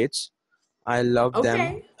and debates. I love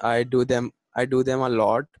them. I do them a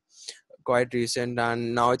lot. Quite recent,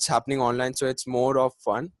 and now it's happening online, so it's more of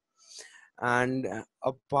fun. And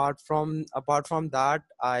apart from that,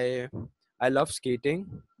 I love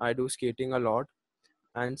skating. I do skating a lot,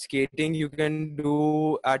 and skating you can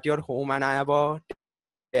do at your home, and I have a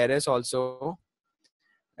terrace also.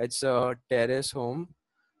 It's a terrace home,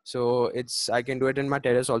 so I can do it in my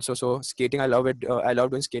terrace also. So skating, I love it. I love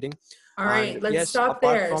doing skating. All right, and let's stop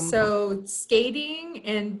there. So skating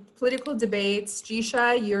and political debates.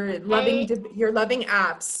 Jisha, you're loving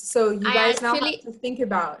apps. So you guys now have to think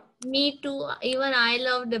about. Me too. Even I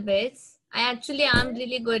love debates. I am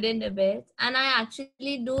really good in debates, and I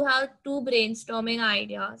actually do have 2 brainstorming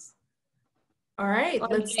ideas. All right,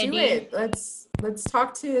 let's do it. Let's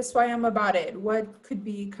talk to Swayam about it. What could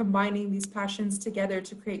be combining these passions together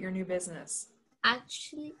to create your new business?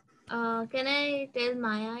 Actually, can I tell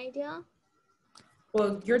my idea?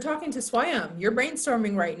 Well, you're talking to Swayam. You're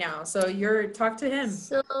brainstorming right now, so talk to him.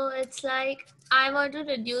 So it's like, I want to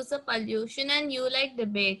reduce the pollution and you like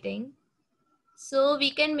debating. So we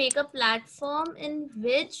can make a platform in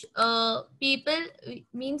which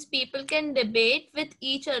people can debate with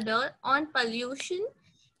each other on pollution,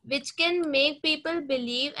 which can make people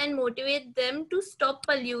believe and motivate them to stop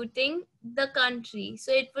polluting the country.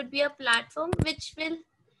 So it would be a platform which will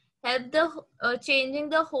help the changing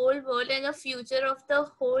the whole world and the future of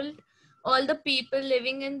all the people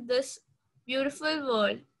living in this beautiful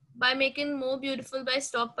world, by making more beautiful, by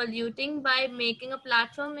stop polluting, by making a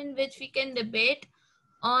platform in which we can debate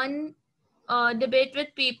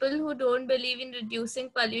with people who don't believe in reducing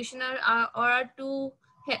pollution or are to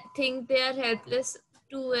think they are helpless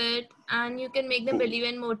to it, and you can make them believe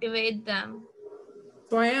and motivate them.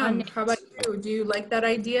 So I am. How about you? Do you like that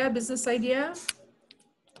idea, business idea?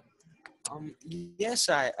 Yes,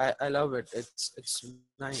 I love it. It's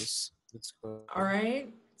nice. It's good. All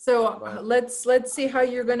right. So let's see how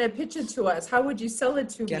you're going to pitch it to us. How would you sell it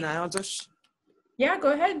to me? Can I also? Yeah,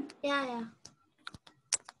 go ahead. Yeah.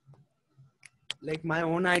 Like my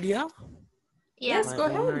own idea? Yes, go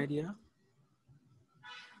ahead. My own idea.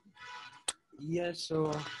 Yes,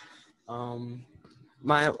 so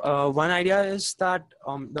my one idea is that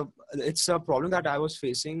it's a problem that I was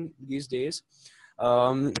facing these days.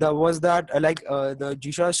 That was that the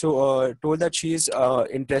Jisha told that she's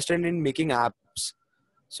interested in making apps.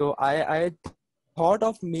 So I thought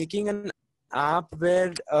of making an app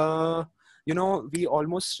where we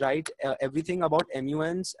almost write everything about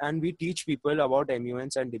MUNs, and we teach people about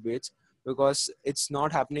MUNs and debates, because it's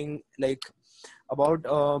not happening like about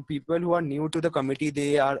people who are new to the committee.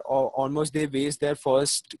 They are they waste their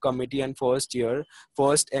first committee and first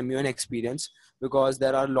MUN experience, because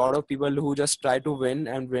there are a lot of people who just try to win,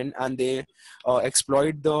 and they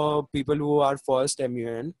exploit the people who are first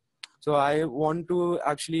MUN. So I want to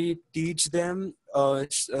actually teach them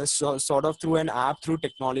sort of through an app, through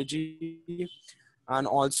technology, and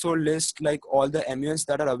also list like all the MUNs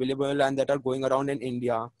that are available and that are going around in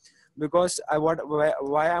India. Because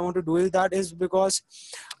why I want to do that is because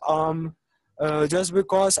just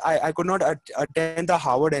because I could not attend the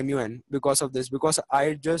Harvard MUN because of this, because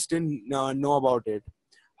I just didn't know about it.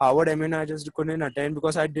 Harvard MUN I just couldn't attend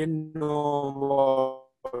because I didn't know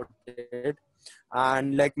about it.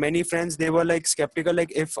 And like many friends, they were like skeptical,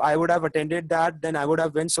 like if I would have attended that, then I would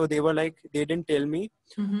have won. So they were like, they didn't tell me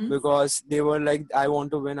because they were like, I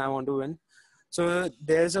want to win. So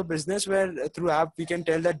there's a business where through app we can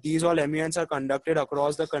tell that these all MUNs are conducted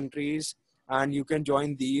across the countries and you can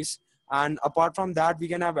join these. And apart from that, we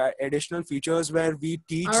can have additional features where we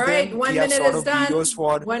teach All right, them. 1 We have minute sort is of done. videos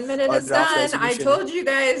for 1 minute is draft done. I resolution. told you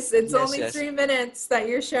guys it's Yes, only yes. 3 minutes that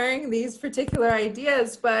you're sharing these particular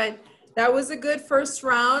ideas, but that was a good first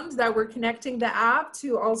round that we're connecting the app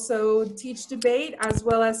to also teach debate as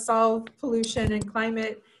well as solve pollution and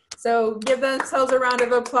climate. So give themselves a round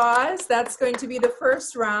of applause. That's going to be the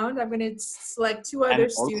first round. I'm going to select 2 other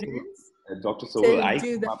students. Dr. Sogol, I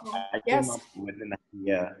came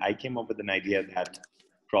up with an idea that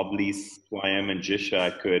probably Swayam and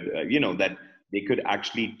Jisha could, that they could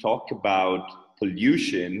actually talk about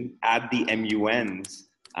pollution at the MUNs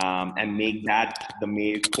and make that the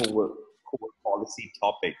main core policy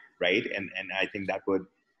topic, right? And I think that would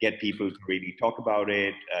get people to really talk about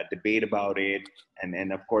it, debate about it,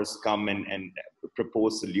 and of course come and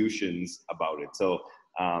propose solutions about it. So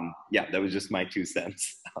that was just my 2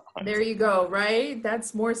 cents. There you go, right?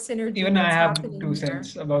 That's more synergy. Even I have 2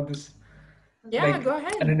 cents about this. Yeah, go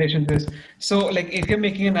ahead. In addition to this, so like if you're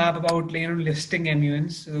making an app about listing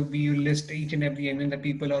MUNs, so we list each and every MUN that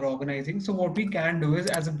people are organizing. So what we can do is,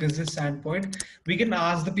 as a business standpoint, we can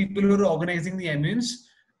ask the people who are organizing the MUNs,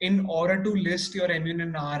 in order to list your MUN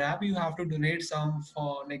in our app, you have to donate some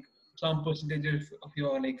percentage of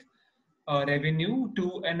your revenue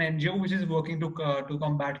to an NGO which is working to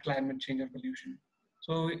combat climate change or pollution.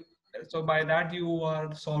 So by that you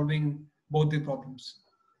are solving both the problems.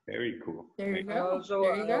 Very cool. There you I go. also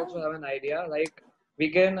have an idea. Like we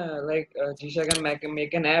can Jisha can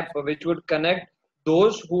make an app which would connect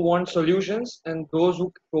those who want solutions and those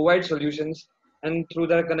who provide solutions, and through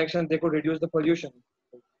that connection they could reduce the pollution.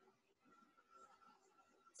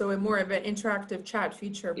 So more of an interactive chat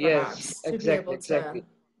feature, Yes, perhaps, to be able to,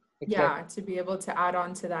 exactly. to be able to add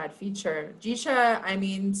on to that feature. Jisha, I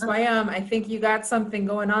mean, Swayam, I think you got something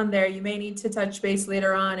going on there. You may need to touch base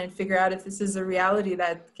later on and figure out if this is a reality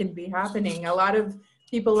that can be happening. A lot of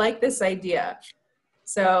people like this idea.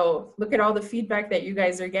 So look at all the feedback that you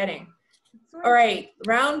guys are getting. All right,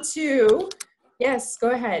 round 2. Yes, go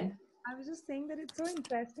ahead. I was just saying that it's so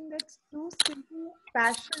interesting that 2 simple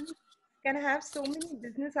passions can have so many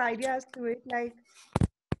business ideas to it. Like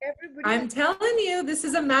everybody. I'm telling you, this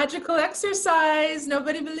is a magical exercise.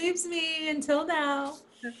 Nobody believes me until now.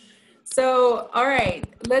 So, all right,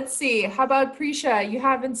 let's see. How about Prisha? You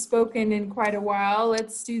haven't spoken in quite a while.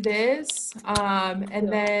 Let's do this.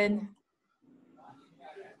 And then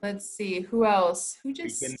let's see, who else? Who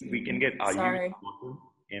just? We can get Ayush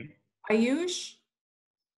in. Ayush?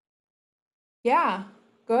 Yeah,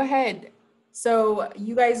 go ahead. So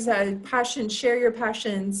you guys share your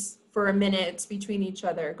passions for a minute between each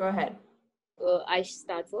other. Go ahead. I should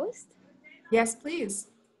start first? Yes, please.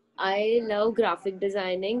 I love graphic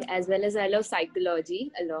designing as well as I love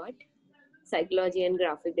psychology a lot. Psychology and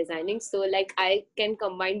graphic designing. So like I can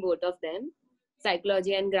combine both of them,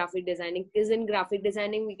 psychology and graphic designing, because in graphic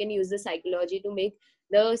designing we can use the psychology to make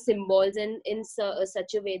the symbols in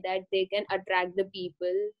such a way that they can attract the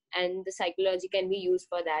people, and the psychology can be used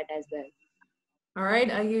for that as well. All right,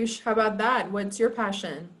 Ayush, how about that? What's your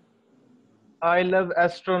passion? I love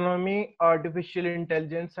astronomy, artificial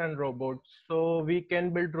intelligence, and robots. So we can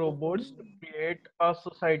build robots to create a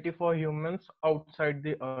society for humans outside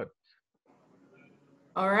the Earth.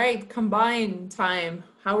 All right, combine time.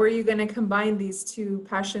 How are you going to combine these 2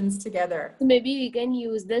 passions together? Maybe we can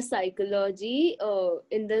use the psychology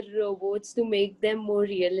in the robots to make them more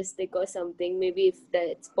realistic or something. Maybe if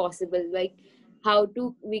that's possible, like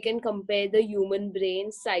we can compare the human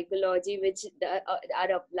brain psychology which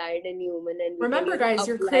are applied in human, and remember guys,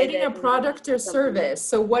 you're creating a product or service.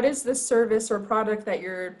 So what is the service or product that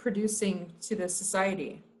you're producing to the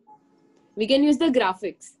society? We can use the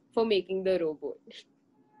graphics for making the robot.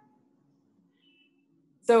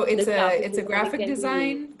 So it's a graphic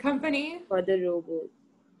design company for the robot.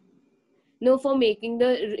 No, for making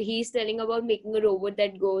he's telling about making a robot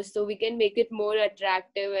that goes, so we can make it more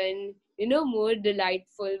attractive and more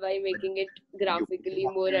delightful by making it graphically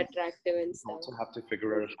more attractive and stuff. You also have to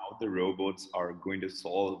figure out how the robots are going to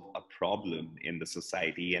solve a problem in the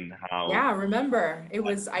society and how. Yeah, remember, it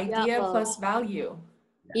was idea plus value.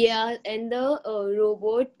 Yeah, and the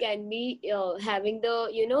robot can be having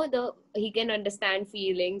the, he can understand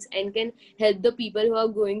feelings and can help the people who are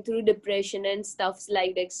going through depression and stuffs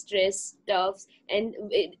like stress stuffs. And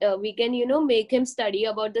we can, make him study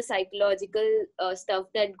about the psychological stuff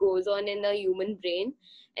that goes on in the human brain.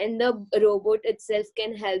 And the robot itself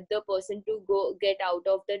can help the person to go get out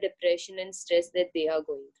of the depression and stress that they are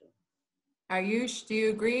going through. Ayush, do you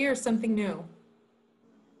agree or something new?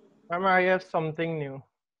 I have something new.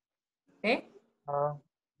 Okay.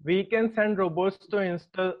 We can send robots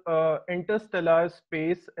to interstellar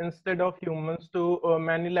space instead of humans to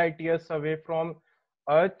many light years away from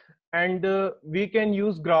Earth, and we can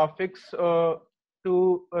use graphics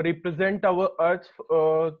to represent our Earth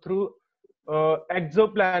through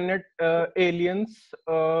exoplanet aliens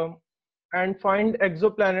and find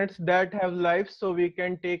exoplanets that have life, so we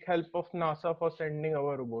can take help of NASA for sending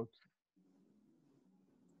our robots.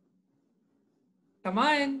 Come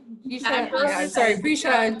on,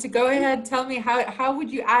 Prisha, to go ahead, tell me how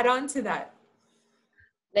would you add on to that?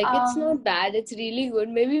 Like, it's not bad, it's really good.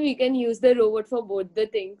 Maybe we can use the robot for both the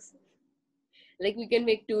things. Like, we can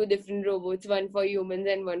make 2 different robots, one for humans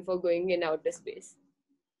and one for going in outer space.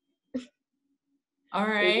 All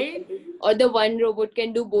right. Or the one robot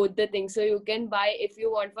can do both the things. So you can buy, if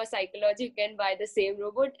you want for psychology, you can buy the same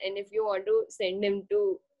robot. And if you want to send him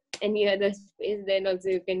to any other space, then also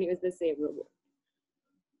you can use the same robot.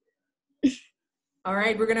 All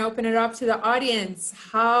right, we're going to open it up to the audience.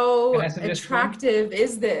 How attractive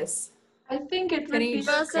is this? I think it would be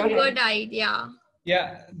That's a good idea.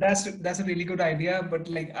 Yeah, that's a really good idea. But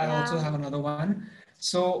like, I also have another one.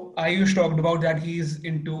 So Ayush talked about that he's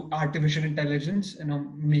into artificial intelligence,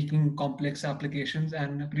 making complex applications,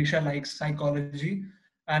 and Prisha likes psychology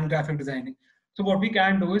and graphic designing. So what we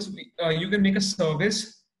can do is you can make a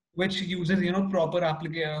service which uses proper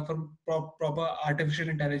proper artificial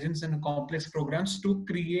intelligence and complex programs to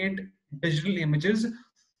create digital images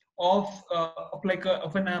of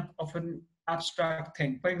an abstract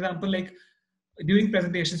thing. For example, like during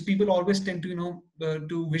presentations, people always tend to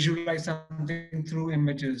to visualize something through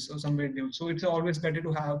images or some videos. So it's always better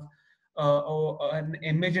to have an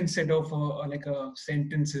image instead of like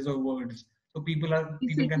sentences or words. So people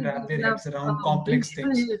can wrap their heads around complex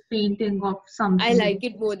things. Painting of something. I like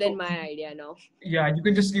it more than my idea now. Yeah, you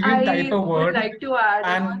can type a word,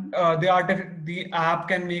 and the app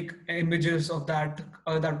can make images of that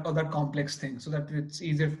complex thing, so that it's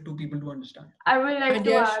easier to people to understand. I would like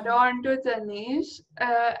to add on to Tanish.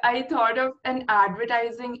 I thought of an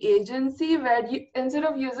advertising agency where you, instead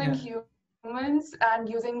of using humans and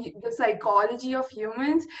using the psychology of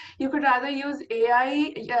humans, you could rather use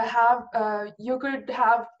AI. You could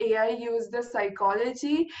have AI use the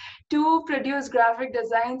psychology to produce graphic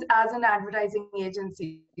designs as an advertising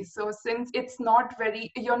agency. So since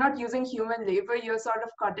you're not using human labor, you're sort of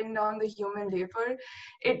cutting down the human labor.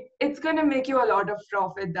 It's going to make you a lot of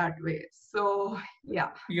profit that way. So yeah,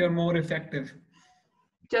 you're more effective.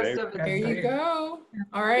 There you go.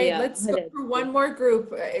 All right, let's go for one more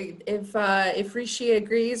group. If Rishi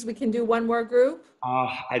agrees, we can do one more group.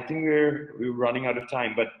 I think we're running out of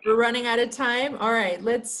time, but we're running out of time. All right,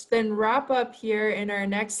 let's then wrap up here in our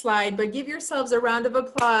next slide. But give yourselves a round of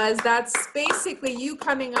applause. That's basically you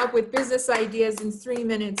coming up with business ideas in 3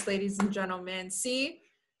 minutes, ladies and gentlemen. See,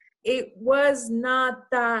 it was not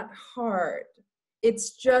that hard.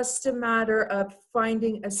 It's just a matter of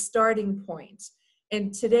finding a starting point.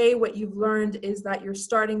 And today what you've learned is that your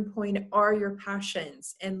starting point are your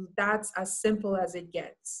passions, and that's as simple as it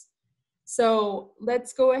gets. So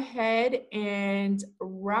let's go ahead and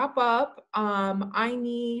wrap up. I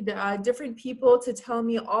need different people to tell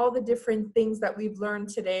me all the different things that we've learned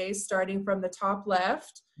today, starting from the top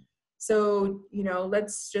left. So,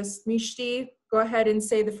 let's just, Mishti, go ahead and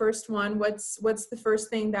say the first one. What's the first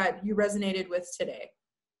thing that you resonated with today?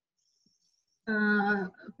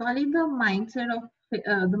 Probably the mindset of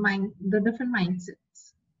the different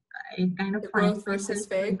mindsets. I kind of find growth versus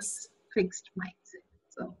fixed mindset.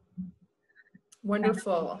 So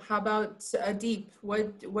wonderful. How about Deep?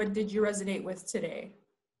 What did you resonate with today?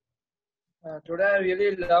 Today I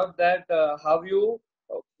really love that how you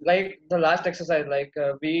like the last exercise.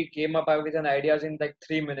 We came up with an ideas in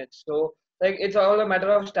 3 minutes. So it's all a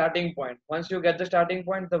matter of starting point. Once you get the starting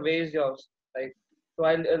point, the way is yours. So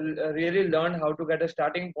I really learned how to get a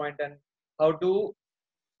starting point and how to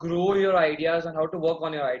grow your ideas and how to work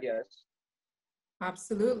on your ideas.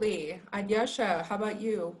 Absolutely. Adyasha, how about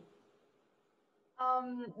you?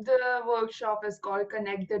 The workshop is called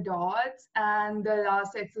Connect the Dots, and the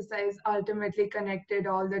last exercise ultimately connected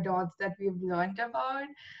all the dots that we've learned about.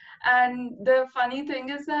 And the funny thing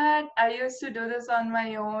is that I used to do this on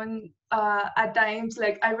my own at times.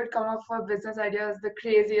 Like I would come up with business ideas, the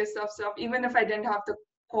craziest of stuff, even if I didn't have the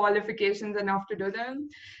qualifications enough to do them.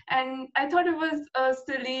 And I thought it was a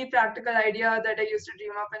silly practical idea that I used to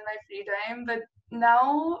dream up in my free time. But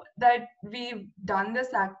now that we've done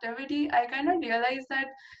this activity, I kind of realize that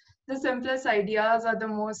the simplest ideas are the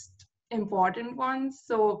most important ones.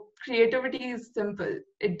 So creativity is simple.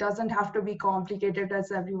 It doesn't have to be complicated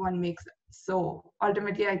as everyone makes it. So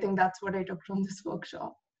ultimately, I think that's what I took from this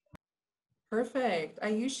workshop. Perfect.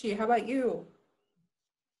 Ayushi, how about you?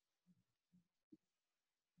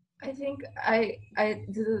 I think I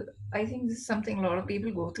think this is something a lot of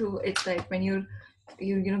people go through. It's like when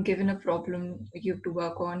you're given a problem you have to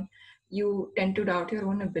work on, you tend to doubt your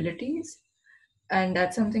own abilities, and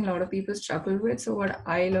that's something a lot of people struggle with. So what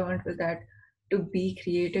I learned was that to be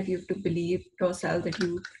creative, you have to believe yourself that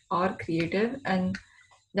you are creative, and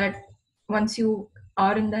that once you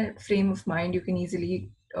are in that frame of mind, you can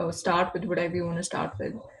easily start with whatever you want to start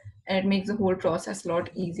with, and it makes the whole process a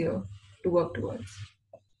lot easier to work towards.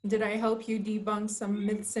 Did I help you debunk some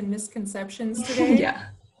myths and misconceptions today?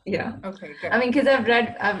 Yeah. Okay, good. I mean, because I've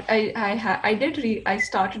read, I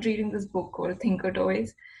started reading this book called Thinker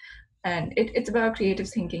Toys, and it's about creative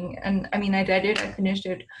thinking. And I mean, I read it, I finished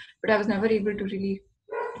it, but I was never able to really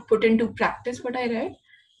put into practice what I read.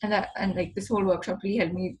 And like this whole workshop really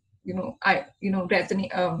helped me,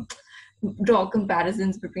 resonate, draw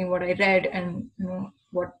comparisons between what I read and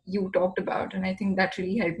what you talked about. And I think that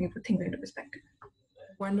really helped me put things into perspective.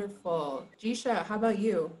 Wonderful. Jisha, how about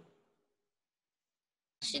you?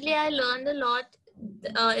 Actually, I learned a lot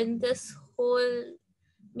in this whole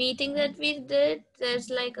meeting that we did.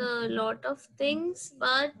 There's like a lot of things,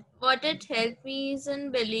 but what it helped me is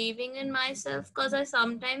in believing in myself, because I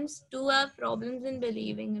sometimes do have problems in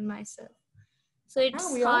believing in myself. So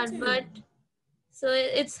it's hard, but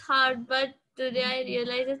it's hard, but today I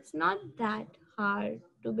realize it's not that hard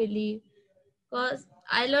to believe, because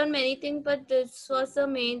I learned many things, but this was the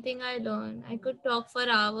main thing I learned. I could talk for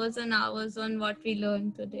hours and hours on what we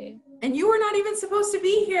learned today. And you were not even supposed to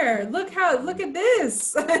be here. Look at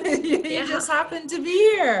this. You just happened to be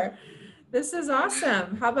here. This is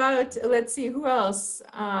awesome. How about, let's see, who else?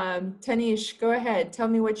 Tanish, go ahead. Tell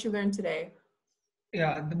me what you learned today.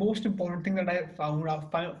 Yeah, the most important thing that I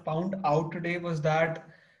found out today was that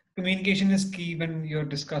communication is key when you're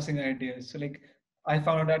discussing ideas. So like I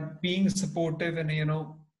found out that being supportive and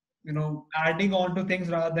adding on to things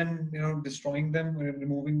rather than destroying them or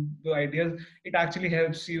removing the ideas, it actually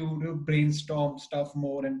helps you to brainstorm stuff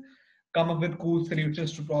more and come up with cool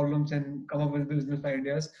solutions to problems and come up with business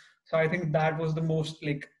ideas. So I think that was the most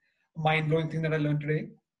like mind-blowing thing that I learned today.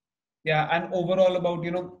 Yeah, and overall about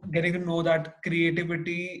getting to know that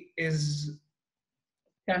creativity is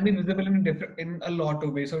can be visible in a lot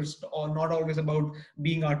of ways. So it's not always about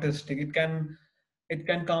being artistic. It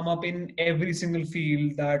can come up in every single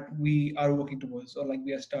field that we are working towards or like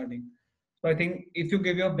we are studying. So I think if you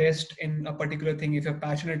give your best in a particular thing, if you're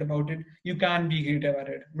passionate about it, you can be creative at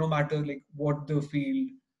it, no matter like what the field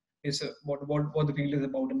is, what the field is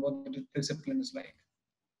about, and what the discipline is like.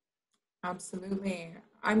 Absolutely.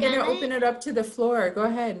 I'm going to open it up to the floor. Go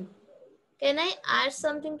ahead. Can I add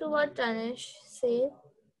something to what Tanish said?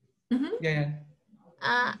 Mm-hmm. Yeah.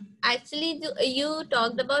 Actually, you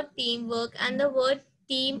talked about teamwork, and the word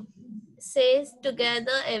team says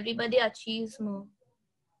together everybody achieves more.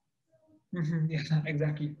 Yeah,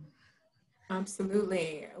 exactly.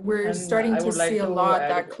 Absolutely. We're And starting I to would like see a to lot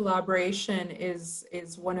add that collaboration is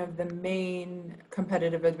one of the main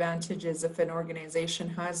competitive advantages if an organization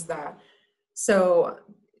has that. So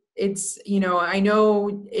it's, I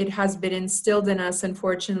know it has been instilled in us,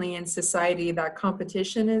 unfortunately, in society that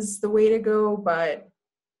competition is the way to go, but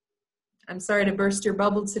I'm sorry to burst your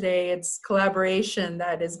bubble today. It's collaboration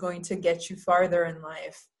that is going to get you farther in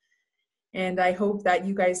life. And I hope that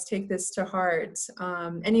you guys take this to heart.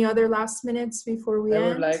 Any other last minutes before we end?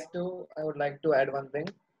 I would like to add one thing.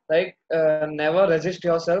 Like, never resist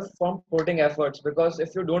yourself from putting efforts, because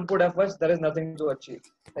if you don't put efforts, there is nothing to achieve.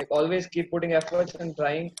 Like, always keep putting efforts and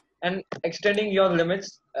trying and extending your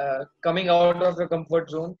limits, coming out of your comfort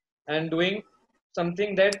zone and doing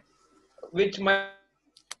something that which might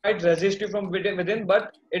resist you from within,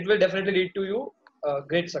 but it will definitely lead to you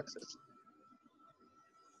great success.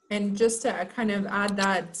 And just to kind of add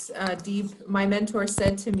that deep, my mentor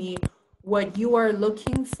said to me, what you are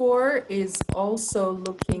looking for is also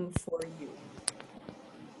looking for you.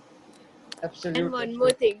 Absolutely. And one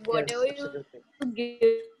more thing, Yes, whatever absolutely.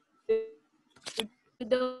 you give to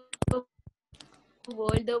the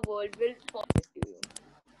world will follow you.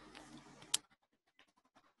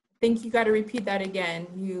 think you got to repeat that again.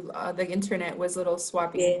 The internet was a little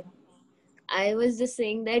swappy. Okay. I was just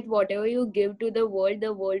saying that whatever you give to the world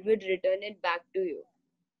would return it back to you.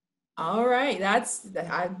 All right,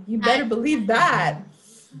 you better believe that.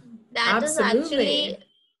 That Absolutely.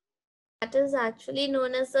 is actually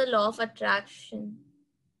known as the law of attraction.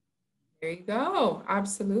 There you go.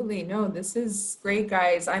 Absolutely. No, this is great,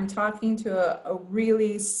 guys. I'm talking to a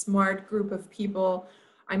really smart group of people.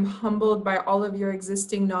 I'm humbled by all of your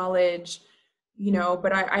existing knowledge,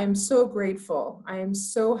 but I am so grateful. I am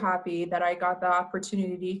so happy that I got the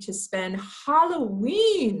opportunity to spend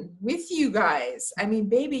Halloween with you guys. I mean,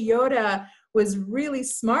 Baby Yoda was really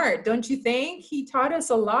smart, don't you think? He taught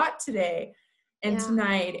us a lot today and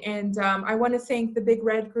tonight. And I want to thank the Big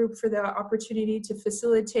Red Group for the opportunity to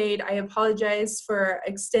facilitate. I apologize for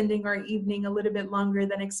extending our evening a little bit longer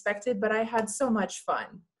than expected, but I had so much fun.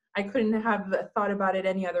 I couldn't have thought about it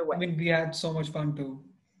any other way. I mean, we had so much fun too.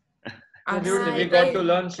 Absolutely. We got to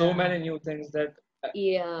learn so many new things that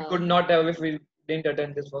we could not have if we didn't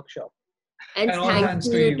attend this workshop. And thank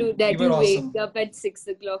you that you wake up at 6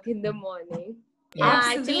 o'clock in the morning.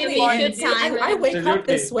 Actually, we should thank. I wake up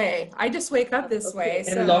this way. I just wake up this way,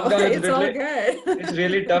 so in lockdown, it's all good. It's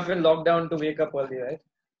really tough in lockdown to wake up early, right?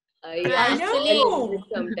 I know.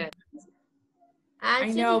 Sometimes. I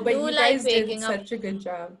know, but you guys did such a good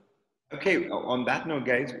job. Okay, on that note,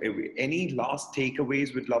 guys, any last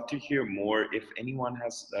takeaways? We'd love to hear more. If anyone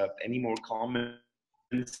has any more comments,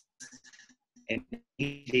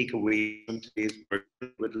 any takeaways from today's work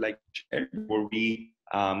would like to share before we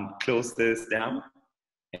close this down?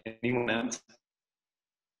 Anyone else?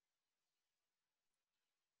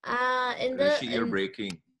 You're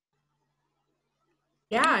breaking.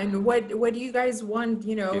 Yeah, and what do you guys want,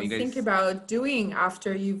 think about doing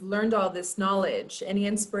after you've learned all this knowledge? Any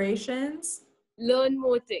inspirations? Learn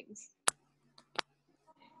more things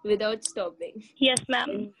without stopping. Yes,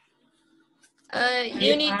 ma'am.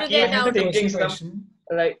 You need to get out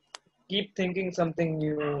of keep thinking something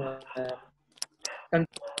new.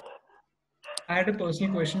 I had a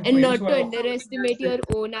personal question and for not you. To underestimate your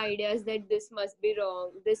own ideas that this must be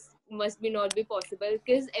wrong, this must be not be possible,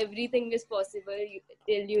 because everything is possible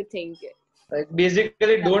till you think it. Like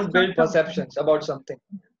basically, don't build perceptions about something.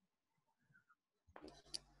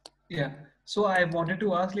 Yeah. So I wanted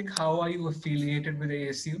to ask, how are you affiliated with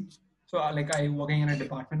ASU? So, are you working in a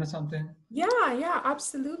department or something? Yeah,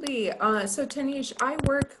 absolutely. So Tanish, I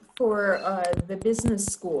work for the business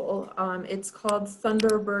school. It's called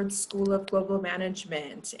Thunderbird School of Global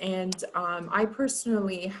Management. And I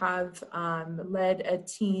personally have led a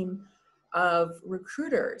team of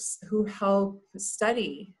recruiters who help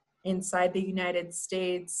study inside the United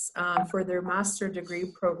States for their master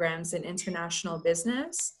degree programs in international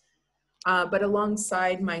business. But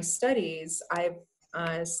alongside my studies, I've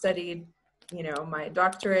studied my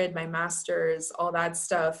doctorate, my master's, all that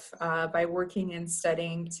stuff by working and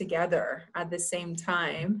studying together at the same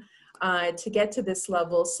time to get to this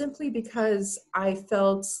level, simply because I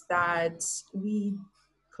felt that we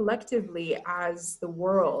collectively as the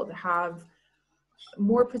world have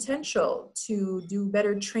more potential to do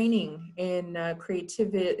better training in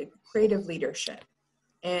creative leadership.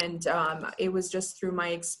 And it was just through my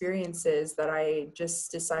experiences that I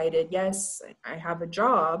just decided, yes, I have a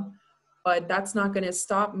job, but that's not going to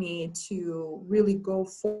stop me to really go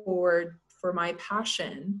forward for my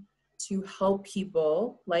passion to help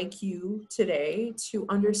people like you today to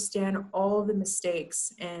understand all the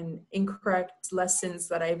mistakes and incorrect lessons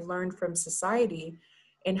that I've learned from society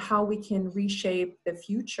and how we can reshape the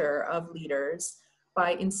future of leaders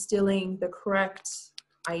by instilling the correct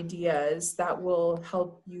ideas that will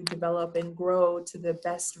help you develop and grow to the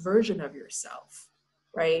best version of yourself,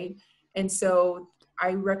 right? And so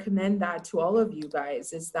I recommend that to all of you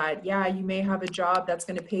guys, is that, yeah, you may have a job that's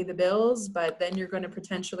going to pay the bills, but then you're going to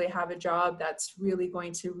potentially have a job that's really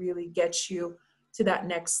going to really get you to that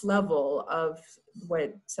next level of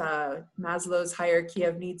what Maslow's hierarchy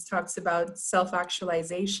of needs talks about,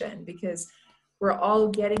 self-actualization, because we're all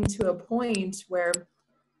getting to a point where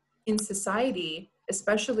in society,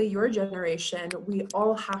 especially your generation, we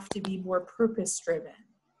all have to be more purpose-driven.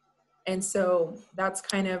 And so that's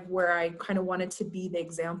kind of where I kind of wanted to be the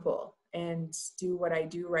example and do what I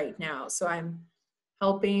do right now. So I'm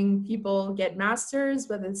helping people get masters,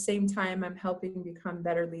 but at the same time, I'm helping become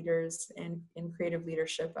better leaders and in creative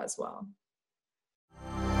leadership as well.